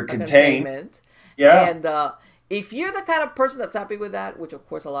containment. You're A contained. containment. Yeah, And if you're the kind of person that's happy with that, which of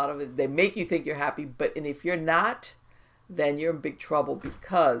course a lot of it, they make you think you're happy, but and if you're not, then you're in big trouble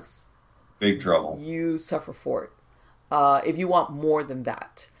because big trouble. you suffer for it. If you want more than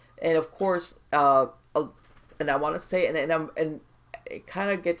that, and of course, and I want to say, and it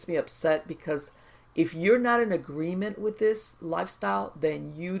kind of gets me upset because if you're not in agreement with this lifestyle,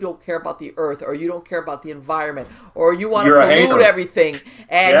 then you don't care about the earth, or you don't care about the environment, or you want to You're a pollute hater. everything,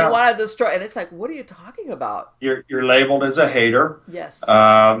 and you Yeah, want to destroy. And it's like, what are you talking about? you're labeled as a hater. Yes,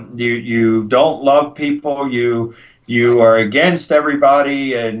 You don't love people. You right. are against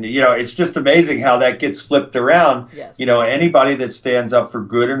everybody, and it's just amazing how that gets flipped around. Yes, Anybody that stands up for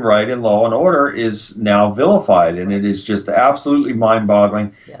good and right and law and order is now vilified, and it right. is just absolutely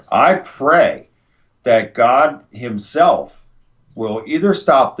mind-boggling. Yes, I pray that God Himself will either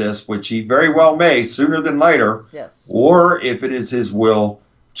stop this, which He very well may sooner than later, yes, or if it is His will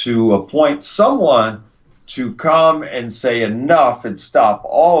to appoint someone to come and say enough and stop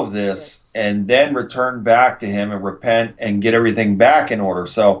all of this yes, and then return back to Him and repent and get everything back in order.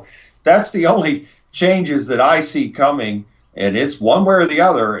 So that's the only changes that I see coming. And it's one way or the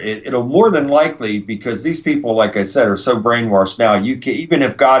other. It'll more than likely, because these people, like I said, are so brainwashed now. You can, even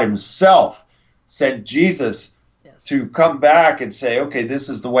if God Himself sent Jesus yes, to come back and say, okay, this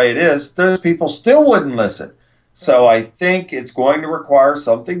is the way it is, those people still wouldn't listen. So right. I think it's going to require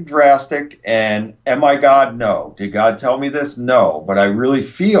something drastic. And am I God? No. Did God tell me this? No. But I really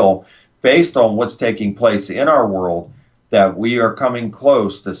feel, based on what's taking place in our world, that we are coming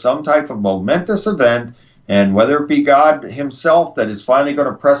close to some type of momentous event. And whether it be God Himself that is finally going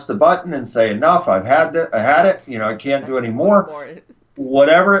to press the button and say, enough, I've had it, I can't do any No more. more.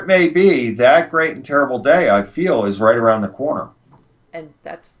 Whatever it may be, that great and terrible day, I feel, is right around the corner. And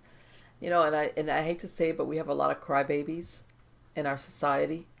that's, and I hate to say it, but we have a lot of crybabies in our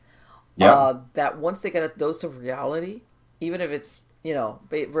society. Yep. That once they get a dose of reality, even if it's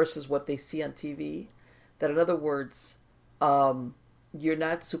versus what they see on TV, that in other words, you're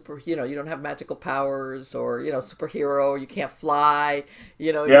not super, you don't have magical powers or superhero, you can't fly,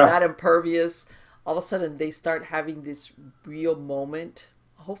 you're Yeah. not impervious. All of a sudden, they start having this real moment.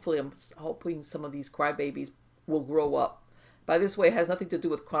 Hopefully, I'm hoping some of these crybabies will grow up. By this way, it has nothing to do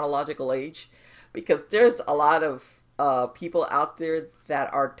with chronological age, because there's a lot of people out there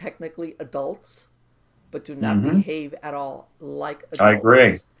that are technically adults but do not Hmm. behave at all like I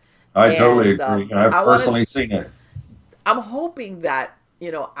agree. adults. I totally And agree. I've I want to. personally seen it. I'm hoping that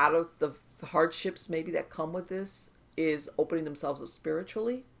out of the hardships maybe that come with this is opening themselves up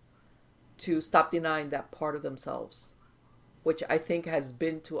spiritually to stop denying that part of themselves, which I think has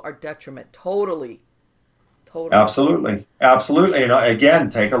been to our detriment. Totally, totally. Absolutely. Absolutely. And again,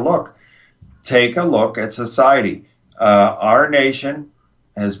 take a look. Take a look at society. Our nation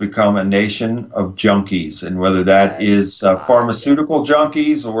has become a nation of junkies, and whether that Yes, is God, pharmaceutical yes,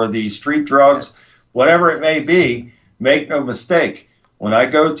 junkies or the street drugs, yes, whatever it may yes, be, make no mistake. When I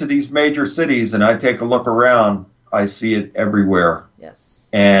yes, go to these major cities and I take a look around, I see it everywhere.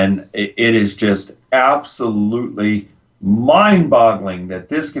 yes, And yes, it is just absolutely mind boggling that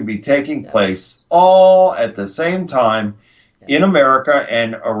this can be taking yes, place all at the same time in yes, America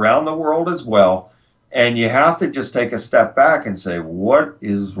and around the world as well. And you have to just take a step back and say, what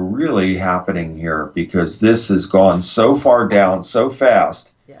is really happening here? Because this has gone so far down so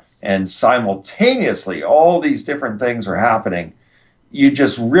fast, yes, and simultaneously, all these different things are happening. You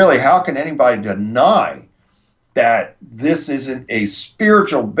just really, how can anybody deny that this isn't a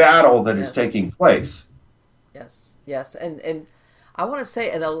spiritual battle that is yes, taking place? yes, yes. And I want to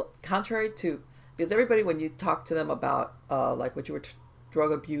say, and contrary to, because everybody, when you talk to them about like what you were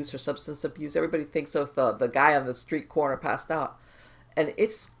drug abuse or substance abuse, everybody thinks of the guy on the street corner passed out, and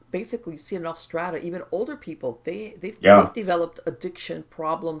it's basically you see in Australia, even older people, Yeah. they've developed addiction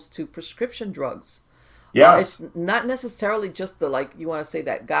problems to prescription drugs. It's Yes. not necessarily just the, like, you want to say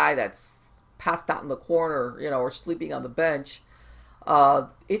that guy that's passed out in the corner, or sleeping on the bench.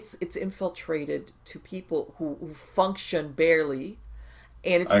 It's infiltrated to people who function barely,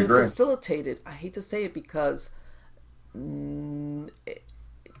 and it's I been agree. facilitated. I hate to say it because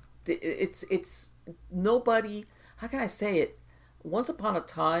it's nobody. How can I say it? Once upon a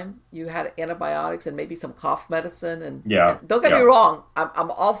time, you had antibiotics and maybe some cough medicine, Yeah. and don't get me Yeah. wrong, I'm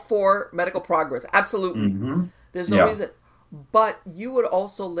all for medical progress, absolutely. Hmm. There's no Yeah. reason, but you would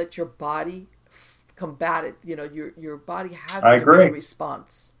also let your body combat it. Your body has I an agree. immune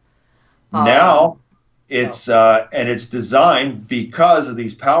response. Now No, and it's designed because of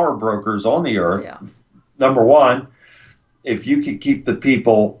these power brokers on the earth. yeah, Number one, if you can keep the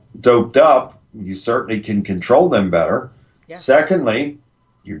people doped up, you certainly can control them better. yes, Secondly,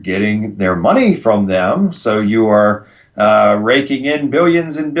 you're getting their money from them, so you are raking in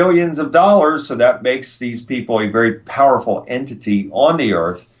billions and billions of dollars. So that makes these people a very powerful entity on the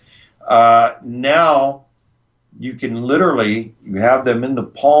earth. yes, Now you can literally you have them in the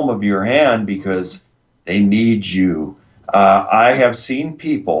palm of your hand because they need you. I have seen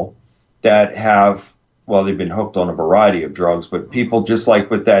people that have, well, they've been hooked on a variety of drugs, but people just like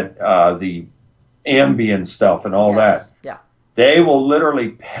with that the Ambien stuff and all that, yes, yeah, they will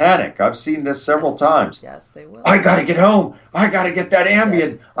literally panic. I've seen this several yes, times. yes, they will. I got to get home. I got to get that Ambien.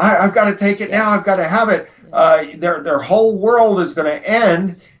 Yes. I've got to take it now. Yes. I've got to have it. Yeah. Their whole world is going to end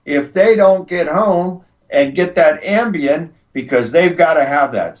Yes. if they don't get home and get that Ambien because they've got to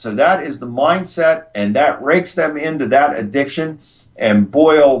have that. So that is the mindset, and that rakes them into that addiction. And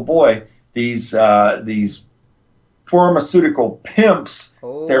boy, oh boy, these pharmaceutical pimps,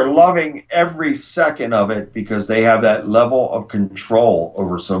 Oh, they're loving every second of it because they have that level of control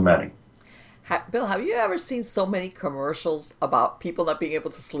over so many. Bill, have you ever seen so many commercials about people not being able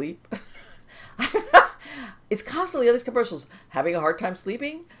to sleep? It's constantly all these commercials. Having a hard time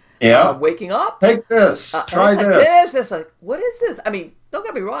sleeping? Yeah. Waking up? Take this. And Try it's like this. this. Like, what is this? I mean, don't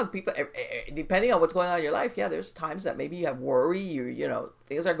get me wrong. People, depending on what's going on in your life, yeah, there's times that maybe you have worry,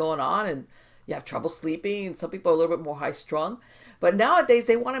 things are going on, and you have trouble sleeping. And some people are a little bit more high strung. But nowadays,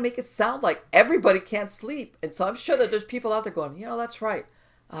 they want to make it sound like everybody can't sleep. And so I'm sure that there's people out there going, that's right.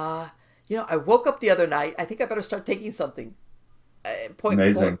 I woke up the other night. I think I better start taking something.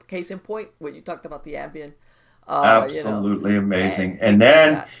 Amazing. Case in point, when you talked about the Ambien. Absolutely amazing. And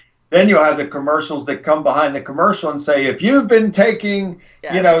And things like then you'll have the commercials that come behind the commercial and say, if you've been taking,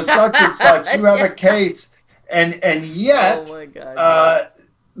 Yes. such and such, you have Yeah. a case. And yet, Oh my God. Yes.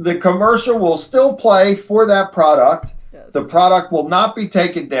 the commercial will still play for that product. Yes. The product will not be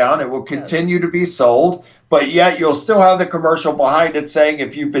taken down. It will continue to be sold. But yet you'll still have the commercial behind it saying,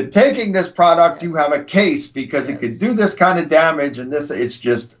 if you've been taking this product, you Yes. have a case because it Yes. could do this kind of damage. And it's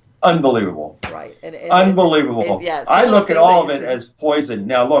just unbelievable. Right. And Unbelievable. yes. I look at all of Things it that you as poison.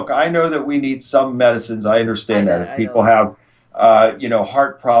 Now, look, I know that we need some medicines. I understand I know, that. If I people know. have,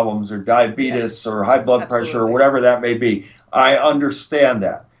 heart problems or diabetes Yes. or high blood pressure or Absolutely. whatever that may be, I understand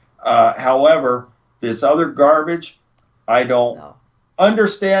that. However, this other garbage, I don't No.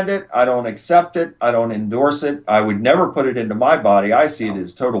 understand it. I don't accept it. I don't endorse it. I would never put it into my body. I see it No.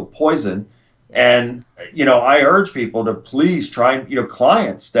 as total poison. Yes. And, I urge people to please try,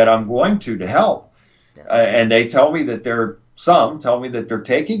 clients that I'm going to help. Yes. And they tell me that tell me that they're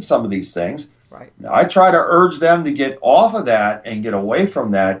taking some of these things. Right. I try to urge them to get off of that and get away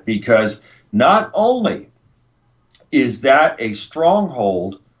from that because not only is that a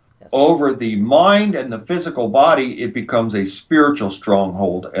stronghold Yes. over the mind and the physical body, it becomes a spiritual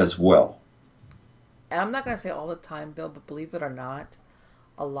stronghold as well. And I'm not going to say all the time, Bill, but believe it or not,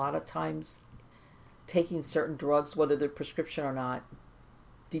 a lot of times taking certain drugs, whether they're prescription or not,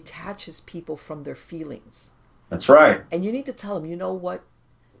 detaches people from their feelings. That's right. And you need to tell them, you know what?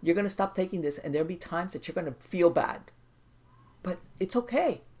 You're going to stop taking this, and there'll be times that you're going to feel bad. But it's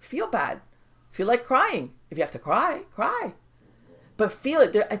okay. Feel bad. Feel like crying. If you have to cry, cry. But feel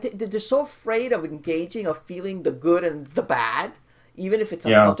it. I think they're so afraid of engaging, of feeling the good and the bad, even if it's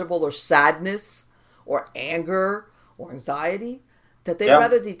uncomfortable or sadness or anger or anxiety, that they'd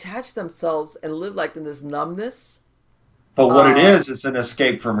rather detach themselves and live like in this numbness. But what it is, it's an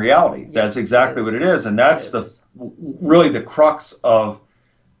escape from reality. Yes, That's exactly what it is. And that's It is. really the crux of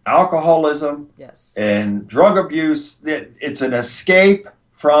alcoholism Yes. and drug abuse. It's an escape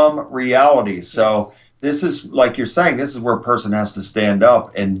from reality. So Yes. this is, like you're saying, this is where a person has to stand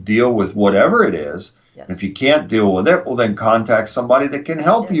up and deal with whatever it is. Yes. If you can't deal with it, well, then contact somebody that can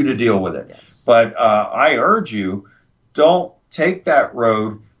help you to Yes. deal with it. Yes. But I urge you, don't take that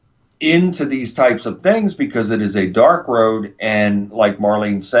road into these types of things because it is a dark road. And like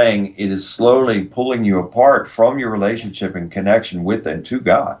Marlene's saying, it is slowly pulling you apart from your relationship and connection with and to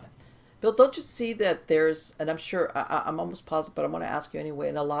God. Bill, don't you see that there's, and I'm sure, I'm almost positive, but I want to ask you anyway,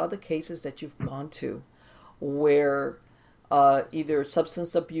 in a lot of the cases that you've gone to where either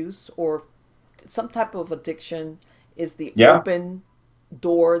substance abuse or some type of addiction is the Yeah. open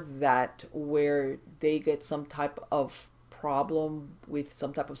door that where they get some type of problem with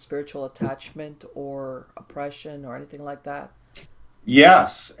some type of spiritual attachment or oppression or anything like that?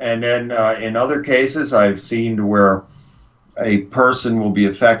 Yes. And then in other cases, I've seen where a person will be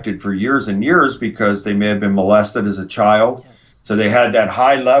affected for years and years because they may have been molested as a child. Yes. So they had that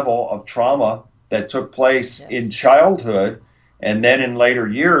high level of trauma that took place in Yes. childhood. And then in later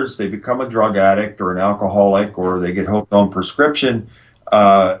years, they become a drug addict or an alcoholic, or they Yes. get hooked on prescription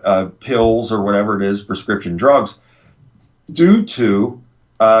pills or whatever it is, prescription drugs, due to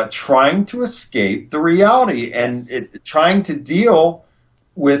trying to escape the reality and Yes. trying to deal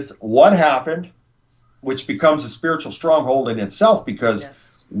with what happened, which becomes a spiritual stronghold in itself. Because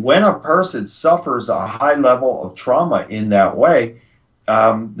Yes. when a person suffers a high level of trauma in that way,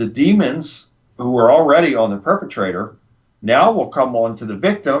 the demons who are already on the perpetrator now will come on to the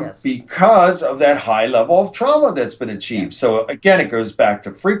victim Yes. because of that high level of trauma that's been achieved. Yes. So again, it goes back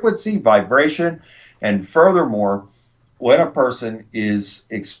to frequency, vibration, and furthermore, when a person is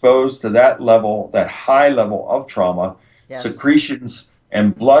exposed to that level, that high level of trauma, Yes. secretions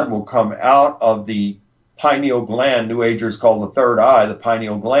and blood will come out of the pineal gland. New Agers call the third eye, the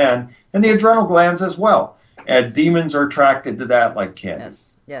pineal gland, and the adrenal glands as well. And demons are attracted to that like candy.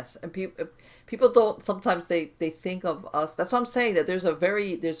 Yes, yes, and people don't sometimes they think of us. That's why I'm saying that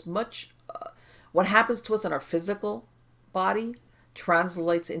there's much what happens to us in our physical body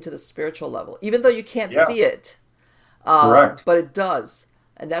translates into the spiritual level, even though you can't Yeah, see it. correct. But it does,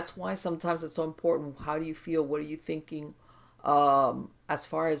 and that's why sometimes it's so important. How do you feel? What are you thinking? As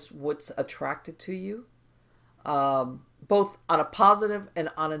far as what's attracted to you, both on a positive and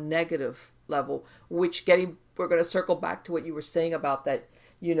on a negative level, which we're going to circle back to what you were saying about that,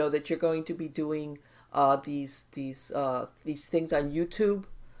 that you're going to be doing these things on YouTube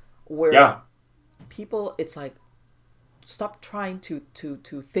where Yeah, people, it's like, stop trying to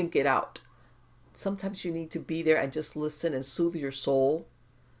think it out. Sometimes you need to be there and just listen and soothe your soul.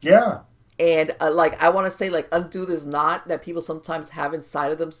 yeah, And like I want to say, like, undo this knot that people sometimes have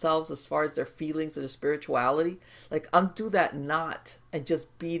inside of themselves as far as their feelings and their spirituality. Like, undo that knot and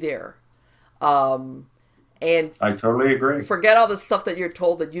just be there. And I totally agree. forget all the stuff that you're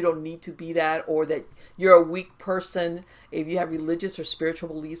told that you don't need to be that, or that you're a weak person if you have religious or spiritual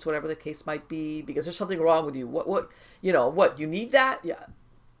beliefs, whatever the case might be, because there's something wrong with you. What you need that? Yeah,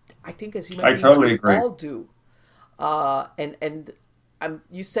 I think as human I beings totally we agree. all do. And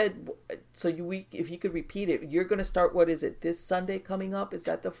you said, so if you could repeat it, you're going to start, what is it, this Sunday coming up? Is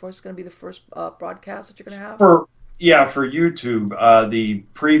that going to be the first broadcast that you're going to have? For YouTube, the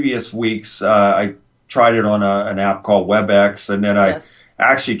previous weeks, I tried it on an app called WebEx, and then I Yes.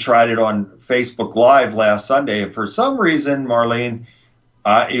 actually tried it on Facebook Live last Sunday. And for some reason, Marlene,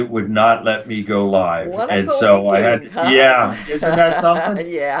 it would not let me go live. What a And so I had, coincidence, huh? yeah, isn't that something?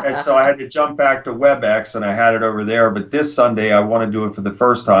 And so I Yeah. had to jump back to WebEx, and I had it over there. But this Sunday, I want to do it for the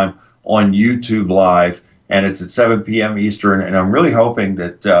first time on YouTube Live, and it's at 7 p.m. Eastern. And I'm really hoping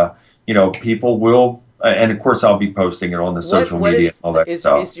that, people will, and of course, I'll be posting it on the social What media and all that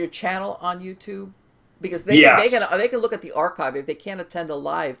stuff. is your channel on YouTube? Because Yes. they can look at the archive. If they can't attend a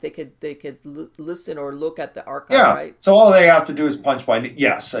live, they could listen or look at the archive, Yeah. right? So all they have to do is punch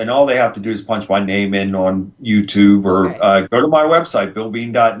and all they have to do is punch my name in on YouTube, or Okay. go to my website,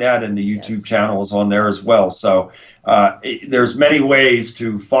 billbean.net, and the YouTube Yes. channel is on there as Yes. well. So there's many ways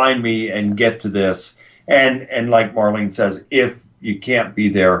to find me and get to this. And like Marlene says, if you can't be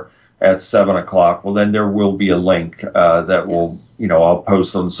there at 7 o'clock, well, then there will be a link that will, Yes. I'll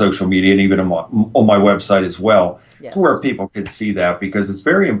post on social media and even on my website as well, Yes. to where people can see that, because it's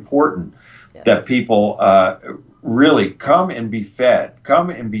very important Yes. that people really come and be fed,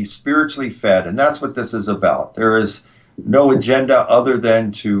 come and be spiritually fed. And that's what this is about. There is no agenda other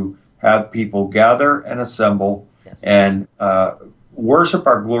than to have people gather and assemble Yes. and worship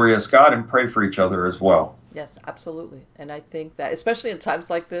our glorious God and pray for each other as well. Yes, absolutely. And I think that, especially in times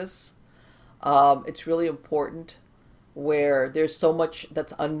like this, it's really important where there's so much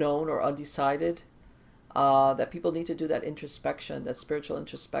that's unknown or undecided, that people need to do that introspection, that spiritual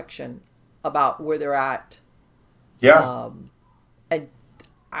introspection about where they're at. Yeah. And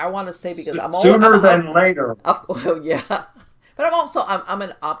I want to say, because Sooner than later. well, yeah, but I'm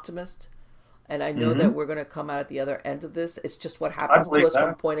an optimist, and I know that Hmm. we're going to come out at the other end of this. It's just what I happens to believe us from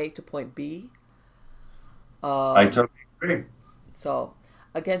that. point A to point B. I Um, totally agree. so,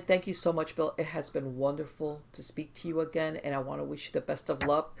 again, thank you so much, Bill. It has been wonderful to speak to you again, and I want to wish you the best of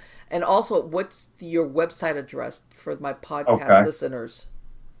luck. And also, what's your website address for my podcast Okay. listeners?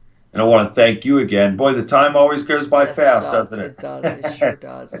 And I want to thank you again. Boy, the time always goes by Yes, it fast, does. doesn't It does. It sure it?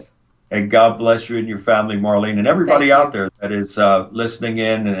 does. And God bless you and your family, Marlene, and everybody Thank out you. there that is listening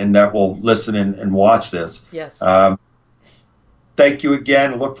in and that will listen and watch this. Yes. Um, Thank you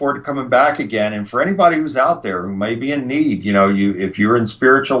again. Look forward to coming back again. And for anybody who's out there who may be in need, if you're in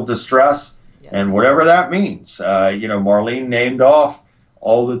spiritual distress and Yes. whatever that means, Marlene named off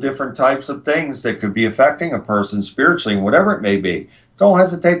all the different types of things that could be affecting a person spiritually, and whatever it may be. Don't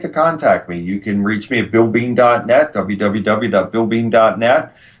hesitate to contact me. You can reach me at billbean.net,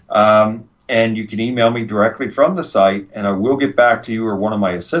 www.billbean.net. And you can email me directly from the site, and I will get back to you, or one of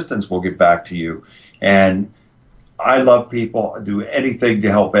my assistants will get back to you. And I love people, do anything to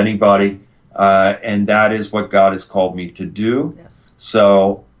help anybody, and that is what God has called me to do. Yes.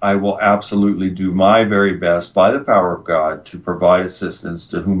 So I will absolutely do my very best by the power of God to provide assistance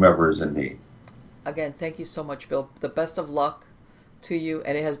to whomever is in need. Again, thank you so much, Bill. The best of luck to you,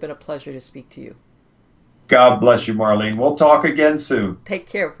 and it has been a pleasure to speak to you. God bless you, Marlene. We'll talk again soon. Take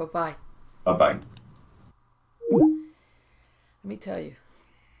care. Bye bye. Bye bye. Let me tell you,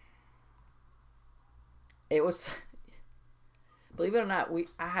 it was, believe it or not,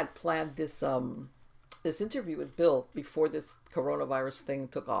 I had planned this interview with Bill before this coronavirus thing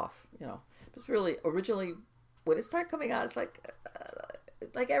took off. It's really originally when it started coming out, it's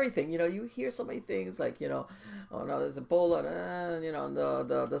like everything. You hear so many things like oh no, there's Ebola,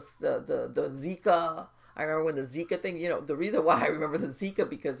 the Zika. I remember when the Zika thing. The reason why I remember the Zika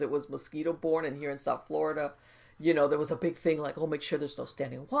because it was mosquito borne, and here in South Florida, there was a big thing like, oh, make sure there's no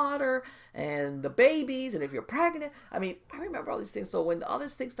standing water and the babies, and if you're pregnant. I mean, I remember all these things. So when all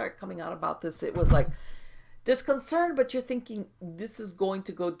these things started coming out about this, it was like there's concern, but you're thinking this is going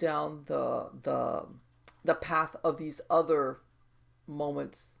to go down the path of these other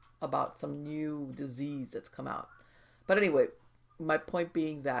moments about some new disease that's come out. But anyway, my point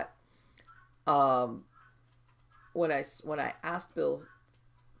being that um, when I asked Bill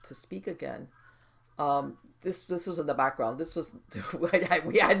to speak again, this was in the background. This was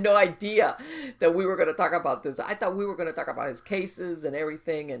we had no idea that we were going to talk about this. I thought we were going to talk about his cases and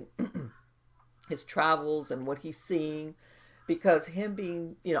everything and his travels and what he's seeing, because him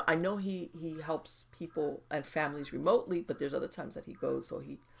being, I know he helps people and families remotely, but there's other times that he goes, so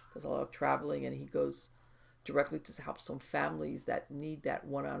he does a lot of traveling, and he goes directly to help some families that need that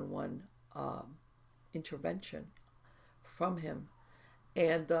one-on-one intervention from him.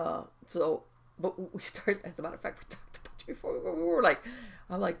 And but we started, as a matter of fact, we talked about it before. We were like,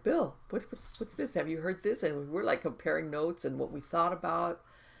 I'm like, Bill, what's this? Have you heard this? And we were like comparing notes and what we thought about.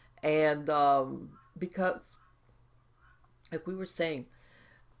 And because, like we were saying,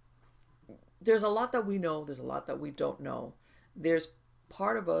 there's a lot that we know, there's a lot that we don't know. There's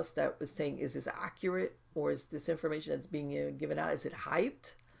part of us that was saying, is this accurate, or is this information that's being given out, is it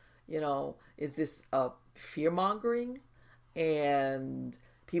hyped? Is this fear mongering? And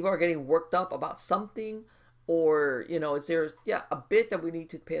people are getting worked up about something, or is there a bit that we need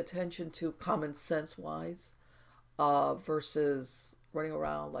to pay attention to common sense wise, versus running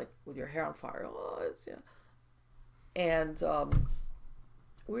around like with your hair on fire. And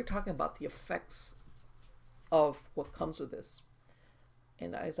we were talking about the effects of what comes with this.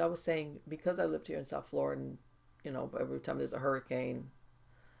 And as I was saying, because I lived here in South Florida, and every time there's a hurricane,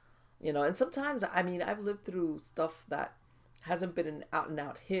 and sometimes, I mean, I've lived through stuff that hasn't been an out and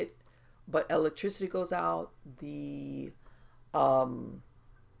out hit, but electricity goes out, the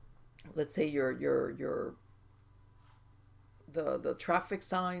let's say your the traffic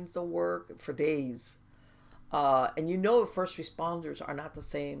signs don't work for days, and first responders are not the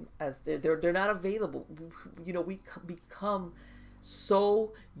same as they're not available. We become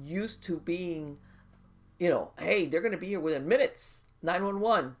so used to being, hey, they're going to be here within minutes.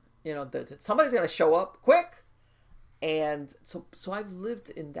 911, somebody's going to show up quick. And so I've lived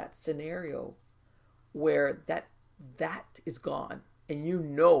in that scenario where that is gone, and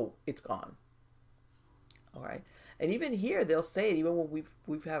it's gone. All right. And even here, they'll say it, even when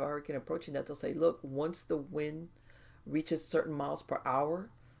we've had a hurricane approaching, that they'll say, look, once the wind reaches certain miles per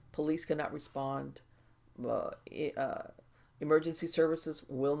hour, police cannot respond. Emergency services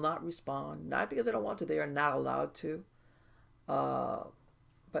will not respond, not because they don't want to, they are not allowed to.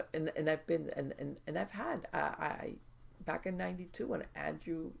 But I've been and I've had I back in '92 when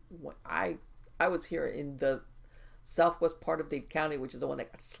I was here in the southwest part of Dade County, which is the one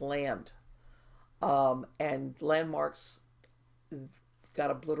that got slammed and landmarks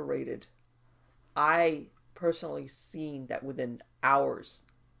got obliterated. I personally seen that within hours.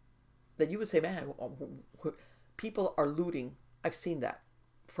 That you would say, man, people are looting. I've seen that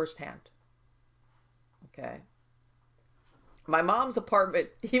firsthand. Okay. My mom's apartment,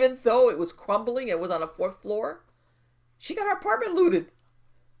 even though it was crumbling, it was on a fourth floor. She got her apartment looted.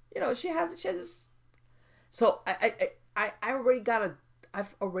 She had this. So I already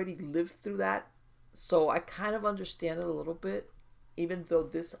I've already lived through that, so I kind of understand it a little bit. Even though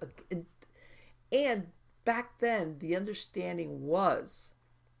and back then the understanding was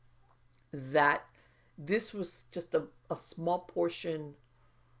that this was just a small portion,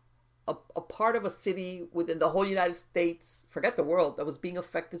 a part of a city within the whole United States, forget the world, that was being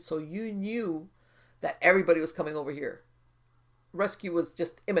affected. So you knew that everybody was coming over here. Rescue was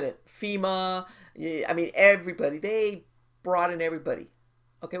just imminent. FEMA, I mean, everybody. They brought in everybody.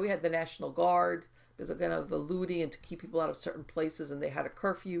 Okay, we had the National Guard because of kind of the looting and to keep people out of certain places, and they had a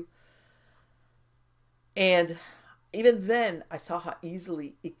curfew. And even then, I saw how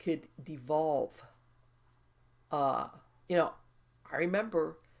easily it could devolve. Uh, you know, I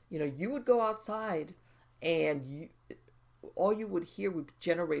remember, you would go outside and all you would hear would be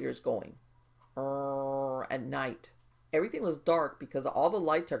generators going at night. Everything was dark because all the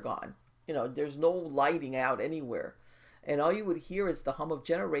lights are gone. There's no lighting out anywhere. And all you would hear is the hum of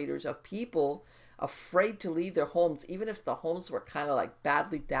generators of people afraid to leave their homes, even if the homes were kind of like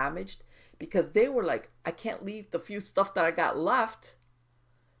badly damaged, because they were like, I can't leave the few stuff that I got left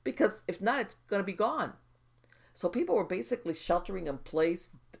because if not, it's going to be gone. So people were basically sheltering in place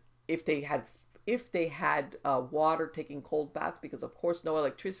if they had water, taking cold baths, because of course no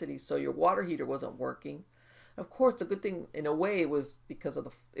electricity, so your water heater wasn't working. Of course, a good thing in a way was because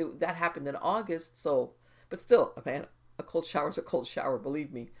of that happened in August. So, but still, man, a cold shower is a cold shower,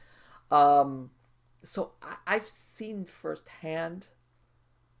 believe me. So I've seen firsthand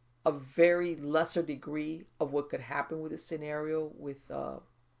a very lesser degree of what could happen with this scenario with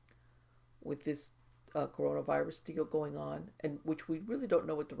this coronavirus deal going on, and which we really don't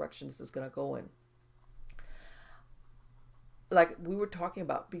know what direction this is going to go in. Like we were talking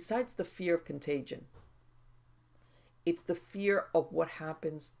about, besides the fear of contagion, it's the fear of what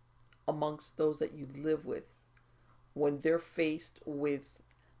happens amongst those that you live with when they're faced with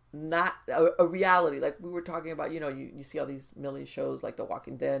not a reality. Like we were talking about, you see all these million shows like The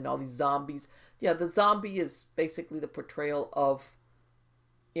Walking Dead and all these zombies. Yeah, the zombie is basically the portrayal of,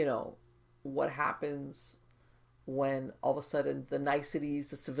 what happens when all of a sudden the niceties,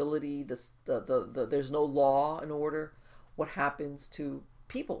 the civility, the there's no law and order. What happens to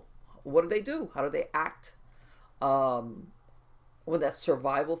people? What do they do? How do they act? When that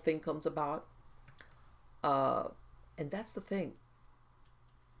survival thing comes about. And that's the thing.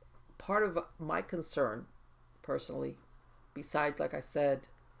 Part of my concern, personally, besides, like I said,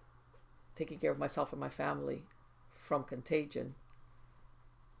 taking care of myself and my family from contagion,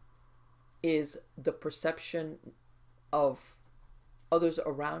 is the perception of others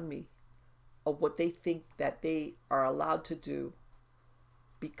around me, of what they think that they are allowed to do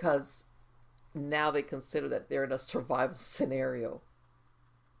because now they consider that they're in a survival scenario.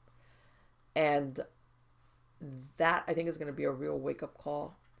 And that, I think, is going to be a real wake-up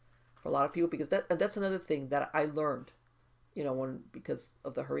call for a lot of people, because that's another thing that I learned, because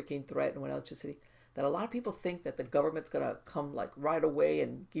of the hurricane threat and when electricity, that a lot of people think that the government's going to come like right away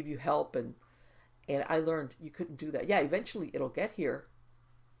and give you help, and I learned you couldn't do that. Yeah, eventually it'll get here,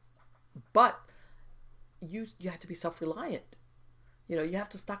 but you have to be self-reliant. You have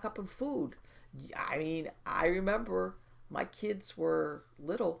to stock up on food. I mean, I remember my kids were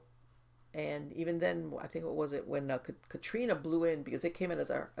little, and even then, I think, what was it, when Katrina blew in, because it came in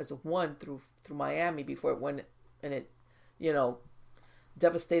as a one through Miami before it went, and it,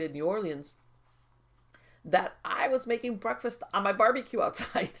 devastated New Orleans. That I was making breakfast on my barbecue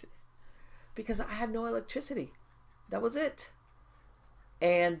outside because I had no electricity. That was it.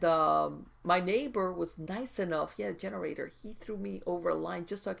 And my neighbor was nice enough. He had a generator. He threw me over a line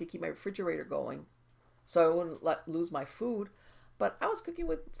just so I could keep my refrigerator going, so I wouldn't lose my food. But I was cooking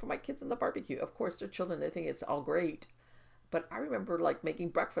for my kids in the barbecue. Of course, they're children. They think it's all great. But I remember like making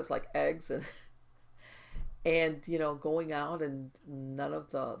breakfast, like eggs and going out, and none of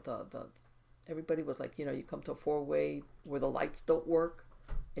the everybody was like, you come to a four-way where the lights don't work,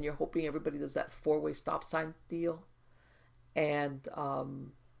 and you're hoping everybody does that four-way stop sign deal. And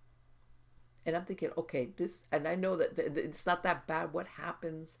I'm thinking, okay, and I know that it's not that bad. What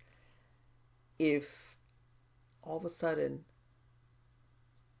happens if all of a sudden,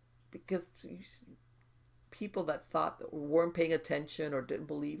 because people that thought that weren't paying attention or didn't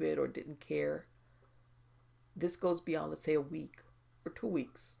believe it or didn't care, this goes beyond, let's say, a week or 2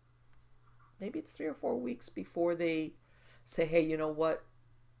 weeks. Maybe it's 3 or 4 weeks before they say, hey, you know what?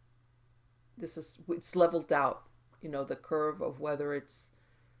 It's leveled out. The curve of whether it's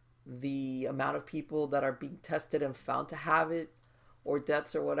the amount of people that are being tested and found to have it, or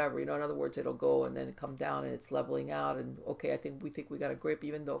deaths or whatever. In other words, it'll go and then come down and it's leveling out. And okay, we think we got a grip,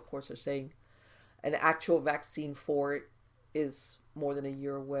 even though, of course, they're saying an actual vaccine for it is more than a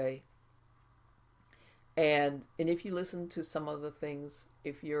year away. And if you listen to some of the things,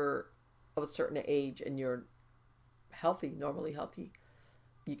 if you're of a certain age and you're healthy, normally healthy,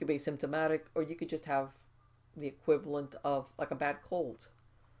 you could be symptomatic, or you could just have the equivalent of like a bad cold.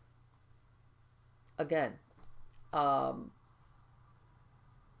 Again,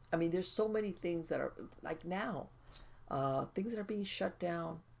 there's so many things that are like now, things that are being shut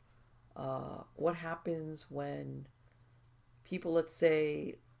down. What happens when people, let's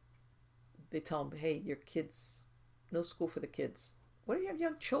say, they tell them, hey, your kids, no school for the kids. What if you have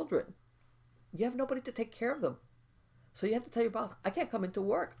young children? You have nobody to take care of them. So you have to tell your boss, I can't come into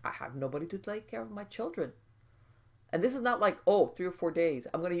work. I have nobody to take care of my children. And this is not like, 3 or 4 days.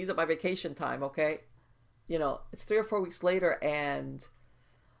 I'm going to use up my vacation time, okay? It's 3 or 4 weeks later, and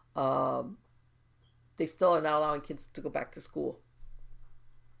they still are not allowing kids to go back to school.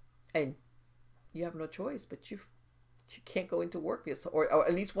 And you have no choice, but you can't go into work, or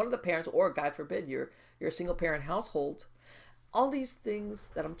at least one of the parents, or God forbid, you're a single parent household. All these things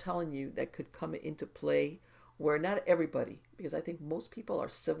that I'm telling you that could come into play, where not everybody, because I think most people are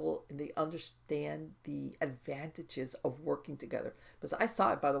civil and they understand the advantages of working together. Because I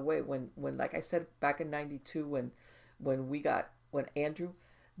saw it, by the way, when like I said back in '92, when Andrew,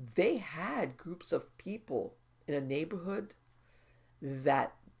 they had groups of people in a neighborhood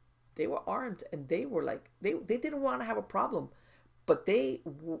that they were armed, and they were like, they didn't want to have a problem, but they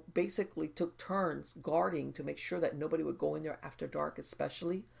basically took turns guarding to make sure that nobody would go in there after dark,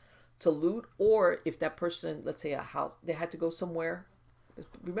 especially to loot, or if that person, let's say a house, they had to go somewhere.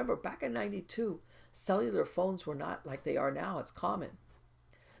 Remember, back in '92, cellular phones were not like they are now. It's common.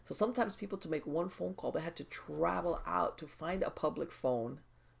 So sometimes people, to make one phone call, they had to travel out to find a public phone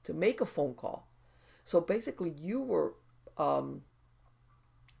to make a phone call. So basically, you were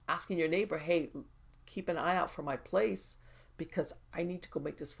asking your neighbor, hey, keep an eye out for my place because I need to go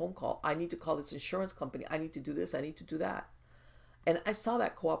make this phone call. I need to call this insurance company. I need to do this. I need to do that. And I saw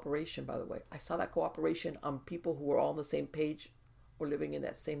that cooperation, by the way. I saw that cooperation on people who were all on the same page or living in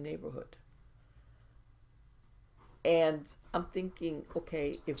that same neighborhood. And I'm thinking,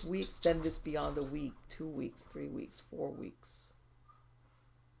 okay, if we extend this beyond a week, 2 weeks, 3 weeks, 4 weeks,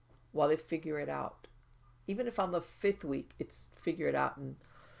 while they figure it out, even if on the 5th week it's figure it out and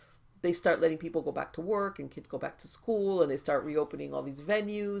they start letting people go back to work and kids go back to school and they start reopening all these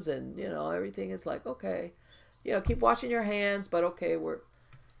venues and, everything is like, okay, keep washing your hands, but okay, we're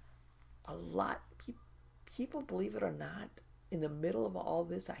a lot, people, believe it or not, in the middle of all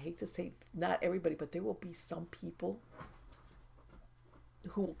this, I hate to say not everybody, but there will be some people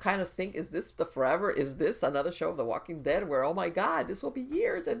who kind of think, is this the forever? Is this another show of The Walking Dead where, oh my God, this will be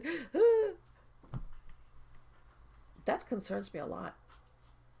years? And that concerns me a lot.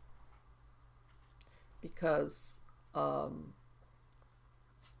 Because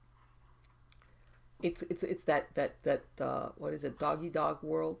it's that what is it, doggy dog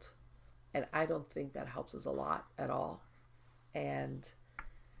world, and I don't think that helps us a lot at all. And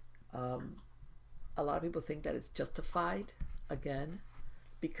a lot of people think that it's justified, again,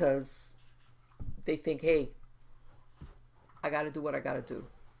 because they think, hey, I got to do what I got to do.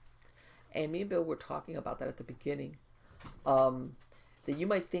 And me and Bill were talking about that at the beginning. That you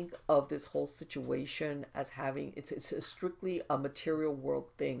might think of this whole situation as having, it's strictly a material world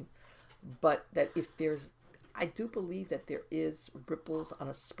thing, but that if there's, I do believe that there is ripples on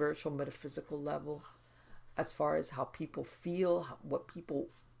a spiritual, metaphysical level, as far as how people feel, what people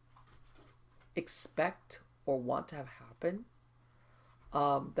expect or want to have happen.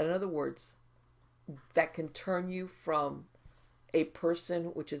 That, in other words, that can turn you from a person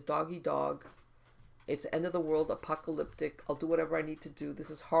which is doggy dog, it's end of the world, apocalyptic, I'll do whatever I need to do, this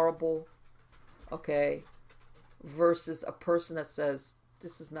is horrible, okay, versus a person that says,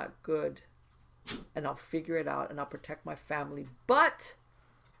 this is not good, and I'll figure it out, and I'll protect my family, but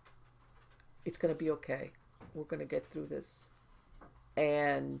it's going to be okay. We're going to get through this.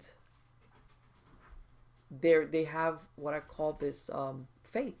 And they have what I call this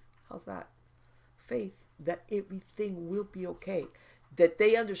faith. How's that? Faith that everything will be okay. That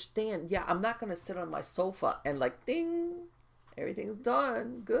they understand, yeah, I'm not going to sit on my sofa and like, ding, everything's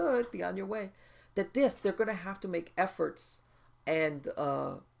done, good, be on your way. That they're going to have to make efforts and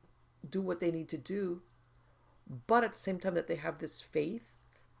do what they need to do, but at the same time that they have this faith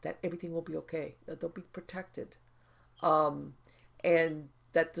that everything will be okay, that they'll be protected, and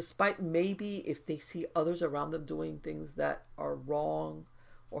that despite maybe if they see others around them doing things that are wrong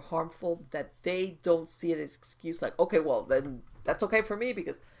or harmful, that they don't see it as excuse like, okay, well then that's okay for me,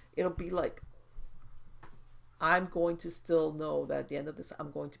 because it'll be like, I'm going to still know that at the end of this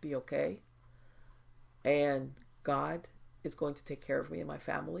I'm going to be okay, and God is going to take care of me and my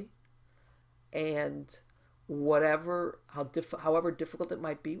family, and whatever however difficult it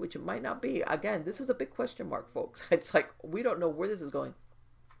might be, which it might not be. Again, this is a big question mark, folks. It's like we don't know where this is going.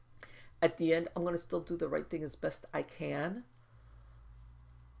 At the end, I'm going to still do the right thing as best I can,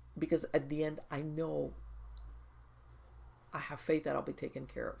 because at the end I know, I have faith that I'll be taken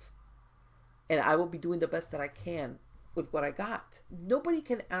care of, and I will be doing the best that I can with what I got. Nobody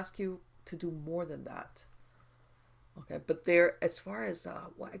can ask you to do more than that. Okay, but there, as far as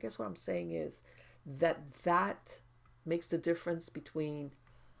I guess what I'm saying is that makes the difference between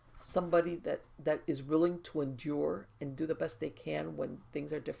somebody that is willing to endure and do the best they can when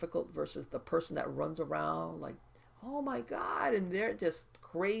things are difficult, versus the person that runs around like, oh my God, and they're just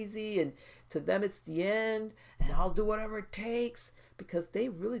crazy, and to them it's the end, and I'll do whatever it takes, because they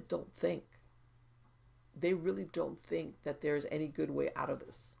really don't think that there's any good way out of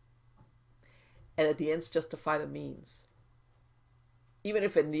this. And at the ends justify the means. Even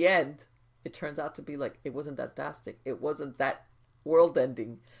if in the end it turns out to be like, it wasn't that drastic, it wasn't that world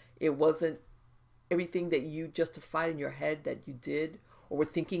ending, it wasn't everything that you justified in your head that you did or were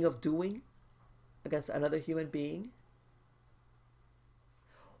thinking of doing against another human being.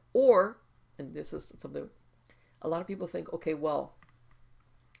 Or, and this is something a lot of people think, okay, well,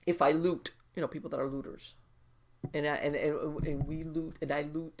 if I loot, people that are looters, and we loot, and I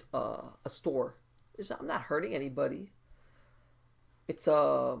loot a store, I'm not hurting anybody. It's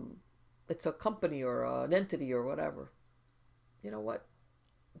a company or an entity or whatever. You know what?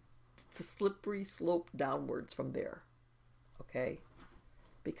 It's a slippery slope downwards from there. Okay?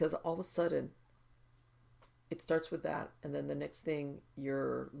 Because all of a sudden, it starts with that, and then the next thing,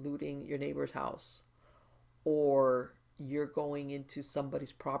 you're looting your neighbor's house, or you're going into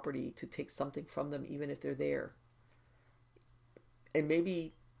somebody's property to take something from them, even if they're there. And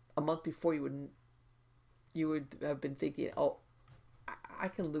maybe a month before you would have been thinking, oh, I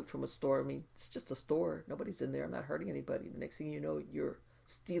can loot from a store. I mean, it's just a store. Nobody's in there. I'm not hurting anybody. The next thing you know, you're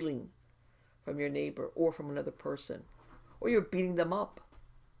stealing from your neighbor or from another person. Or you're beating them up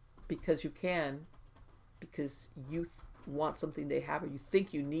because you can, because you want something they have, or you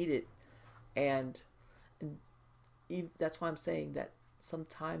think you need it. And that's why I'm saying that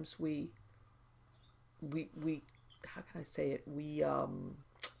sometimes we how can I say it? We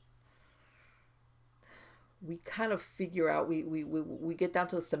kind of figure out, we get down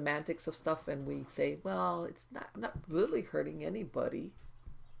to the semantics of stuff, and we say, well, I'm not really hurting anybody.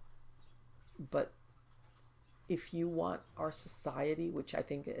 But if you want our society, which I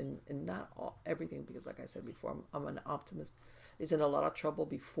think, and not everything, because like I said before, I'm an optimist, is in a lot of trouble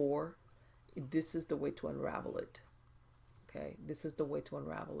before, this is the way to unravel it. Okay, this is the way to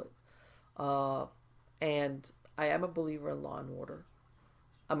unravel it. And I am a believer in law and order.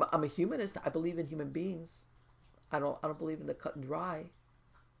 I'm a humanist. I believe in human beings. I don't believe in the cut and dry,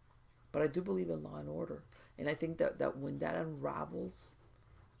 but I do believe in law and order. And I think that when that unravels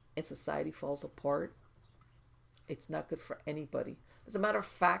and society falls apart, it's not good for anybody. As a matter of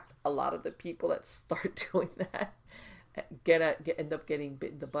fact, a lot of the people that start doing that end up getting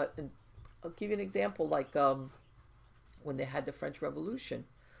bit in the butt. And I'll give you an example, like when they had the French Revolution,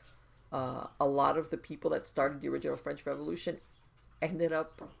 a lot of the people that started the original French Revolution ended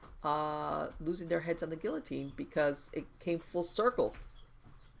up losing their heads on the guillotine, because it came full circle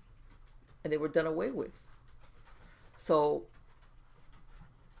and they were done away with. So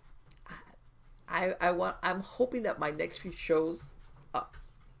I'm hoping that my next few shows,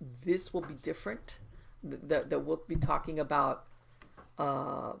 this will be different. That we'll be talking about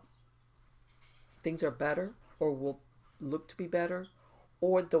things are better, or will look to be better,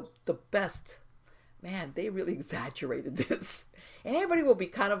 or the best. Man, they really exaggerated this, and everybody will be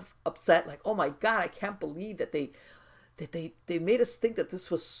kind of upset, like, oh my God, I can't believe that they made us think that this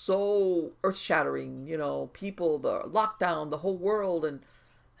was so earth-shattering. People, the lockdown, the whole world, and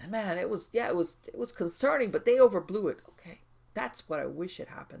man, it was concerning, but they overblew it. Okay, that's what I wish it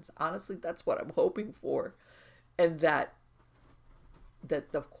happens. Honestly, that's what I'm hoping for, and that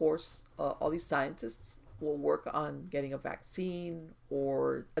of course all these scientists will work on getting a vaccine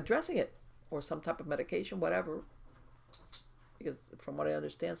or addressing it, or some type of medication, whatever. Because from what I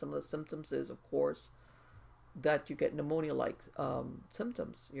understand, some of the symptoms is, of course, that you get pneumonia-like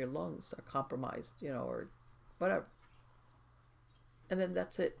symptoms. Your lungs are compromised, or whatever. And then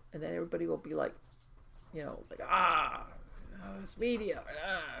that's it. And then everybody will be like, this media,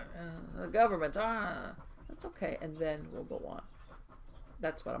 the government, that's okay. And then we'll go on.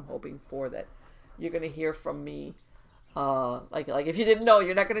 That's what I'm hoping for, that you're going to hear from me. Like if you didn't know,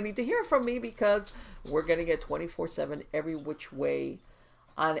 you're not going to need to hear from me, because we're going to get 24/7 every which way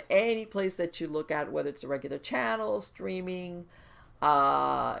on any place that you look at, whether it's a regular channel, streaming,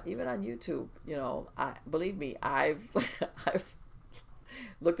 even on YouTube. Believe me, I've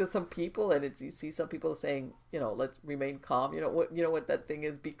looked at some people, and you see some people saying, let's remain calm. You know what that thing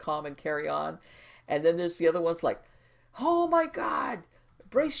is, be calm and carry on. And then there's the other ones like, oh my God,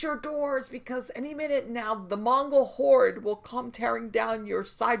 brace your doors, because any minute now the Mongol horde will come tearing down your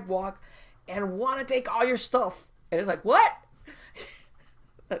sidewalk and want to take all your stuff. And it's like, what?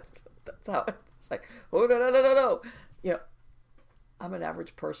 that's how it's like, oh, no. I'm an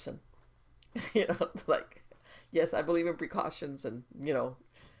average person. Like, yes, I believe in precautions and,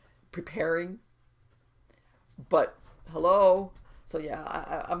 preparing. But, hello. So,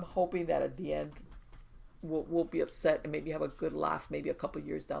 yeah, I'm hoping that at the end we'll be upset and maybe have a good laugh maybe a couple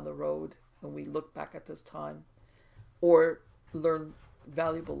years down the road when we look back at this time, or learn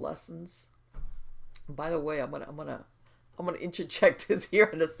valuable lessons. By the way, I'm gonna interject this here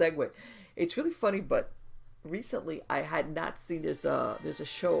in a segue. It's really funny, but recently I had not seen, there's a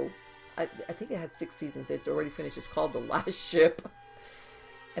show, I think it had 6 seasons. It's already finished. It's called The Last Ship,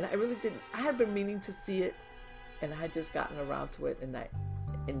 and I really didn't. I had been meaning to see it, and I had just gotten around to it, and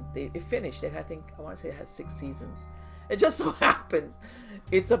it finished. I want to say it has 6 seasons. It just so happens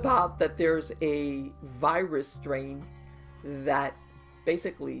it's about that there's a virus strain that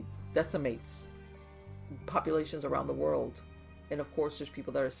basically decimates populations around the world. And of course there's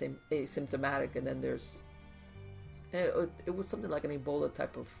people that are asymptomatic, and then it was something like an Ebola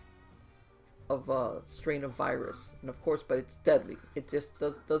type of strain of virus. And of course, but it's deadly. It just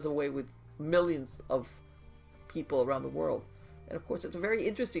does away with millions of people around the world. And of course, it's a very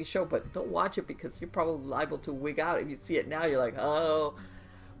interesting show, but don't watch it because you're probably liable to wig out. If you see it now, you're like, oh.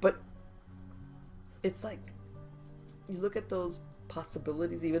 But it's like, you look at those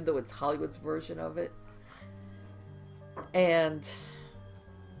possibilities, even though it's Hollywood's version of it. And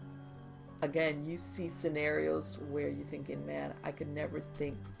again, you see scenarios where you're thinking, man, I could never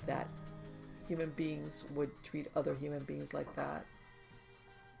think that human beings would treat other human beings like that.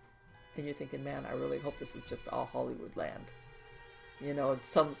 And you're thinking, man, I really hope this is just all Hollywood land.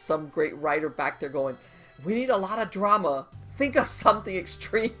 Some great writer back there going, we need a lot of drama. Think of something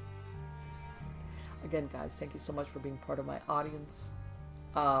extreme. Again, guys, thank you so much for being part of my audience.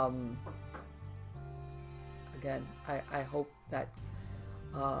 Again, I hope that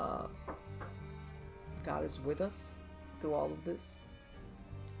God is with us through all of this.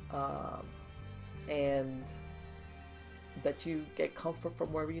 And that you get comfort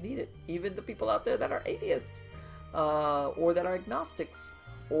from wherever you need it. Even the people out there that are atheists, or that are agnostics,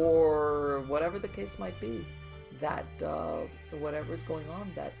 or whatever the case might be, that whatever is going on,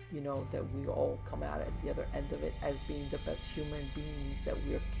 that that we all come out at the other end of it as being the best human beings that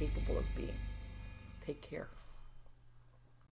we are capable of being. Take care.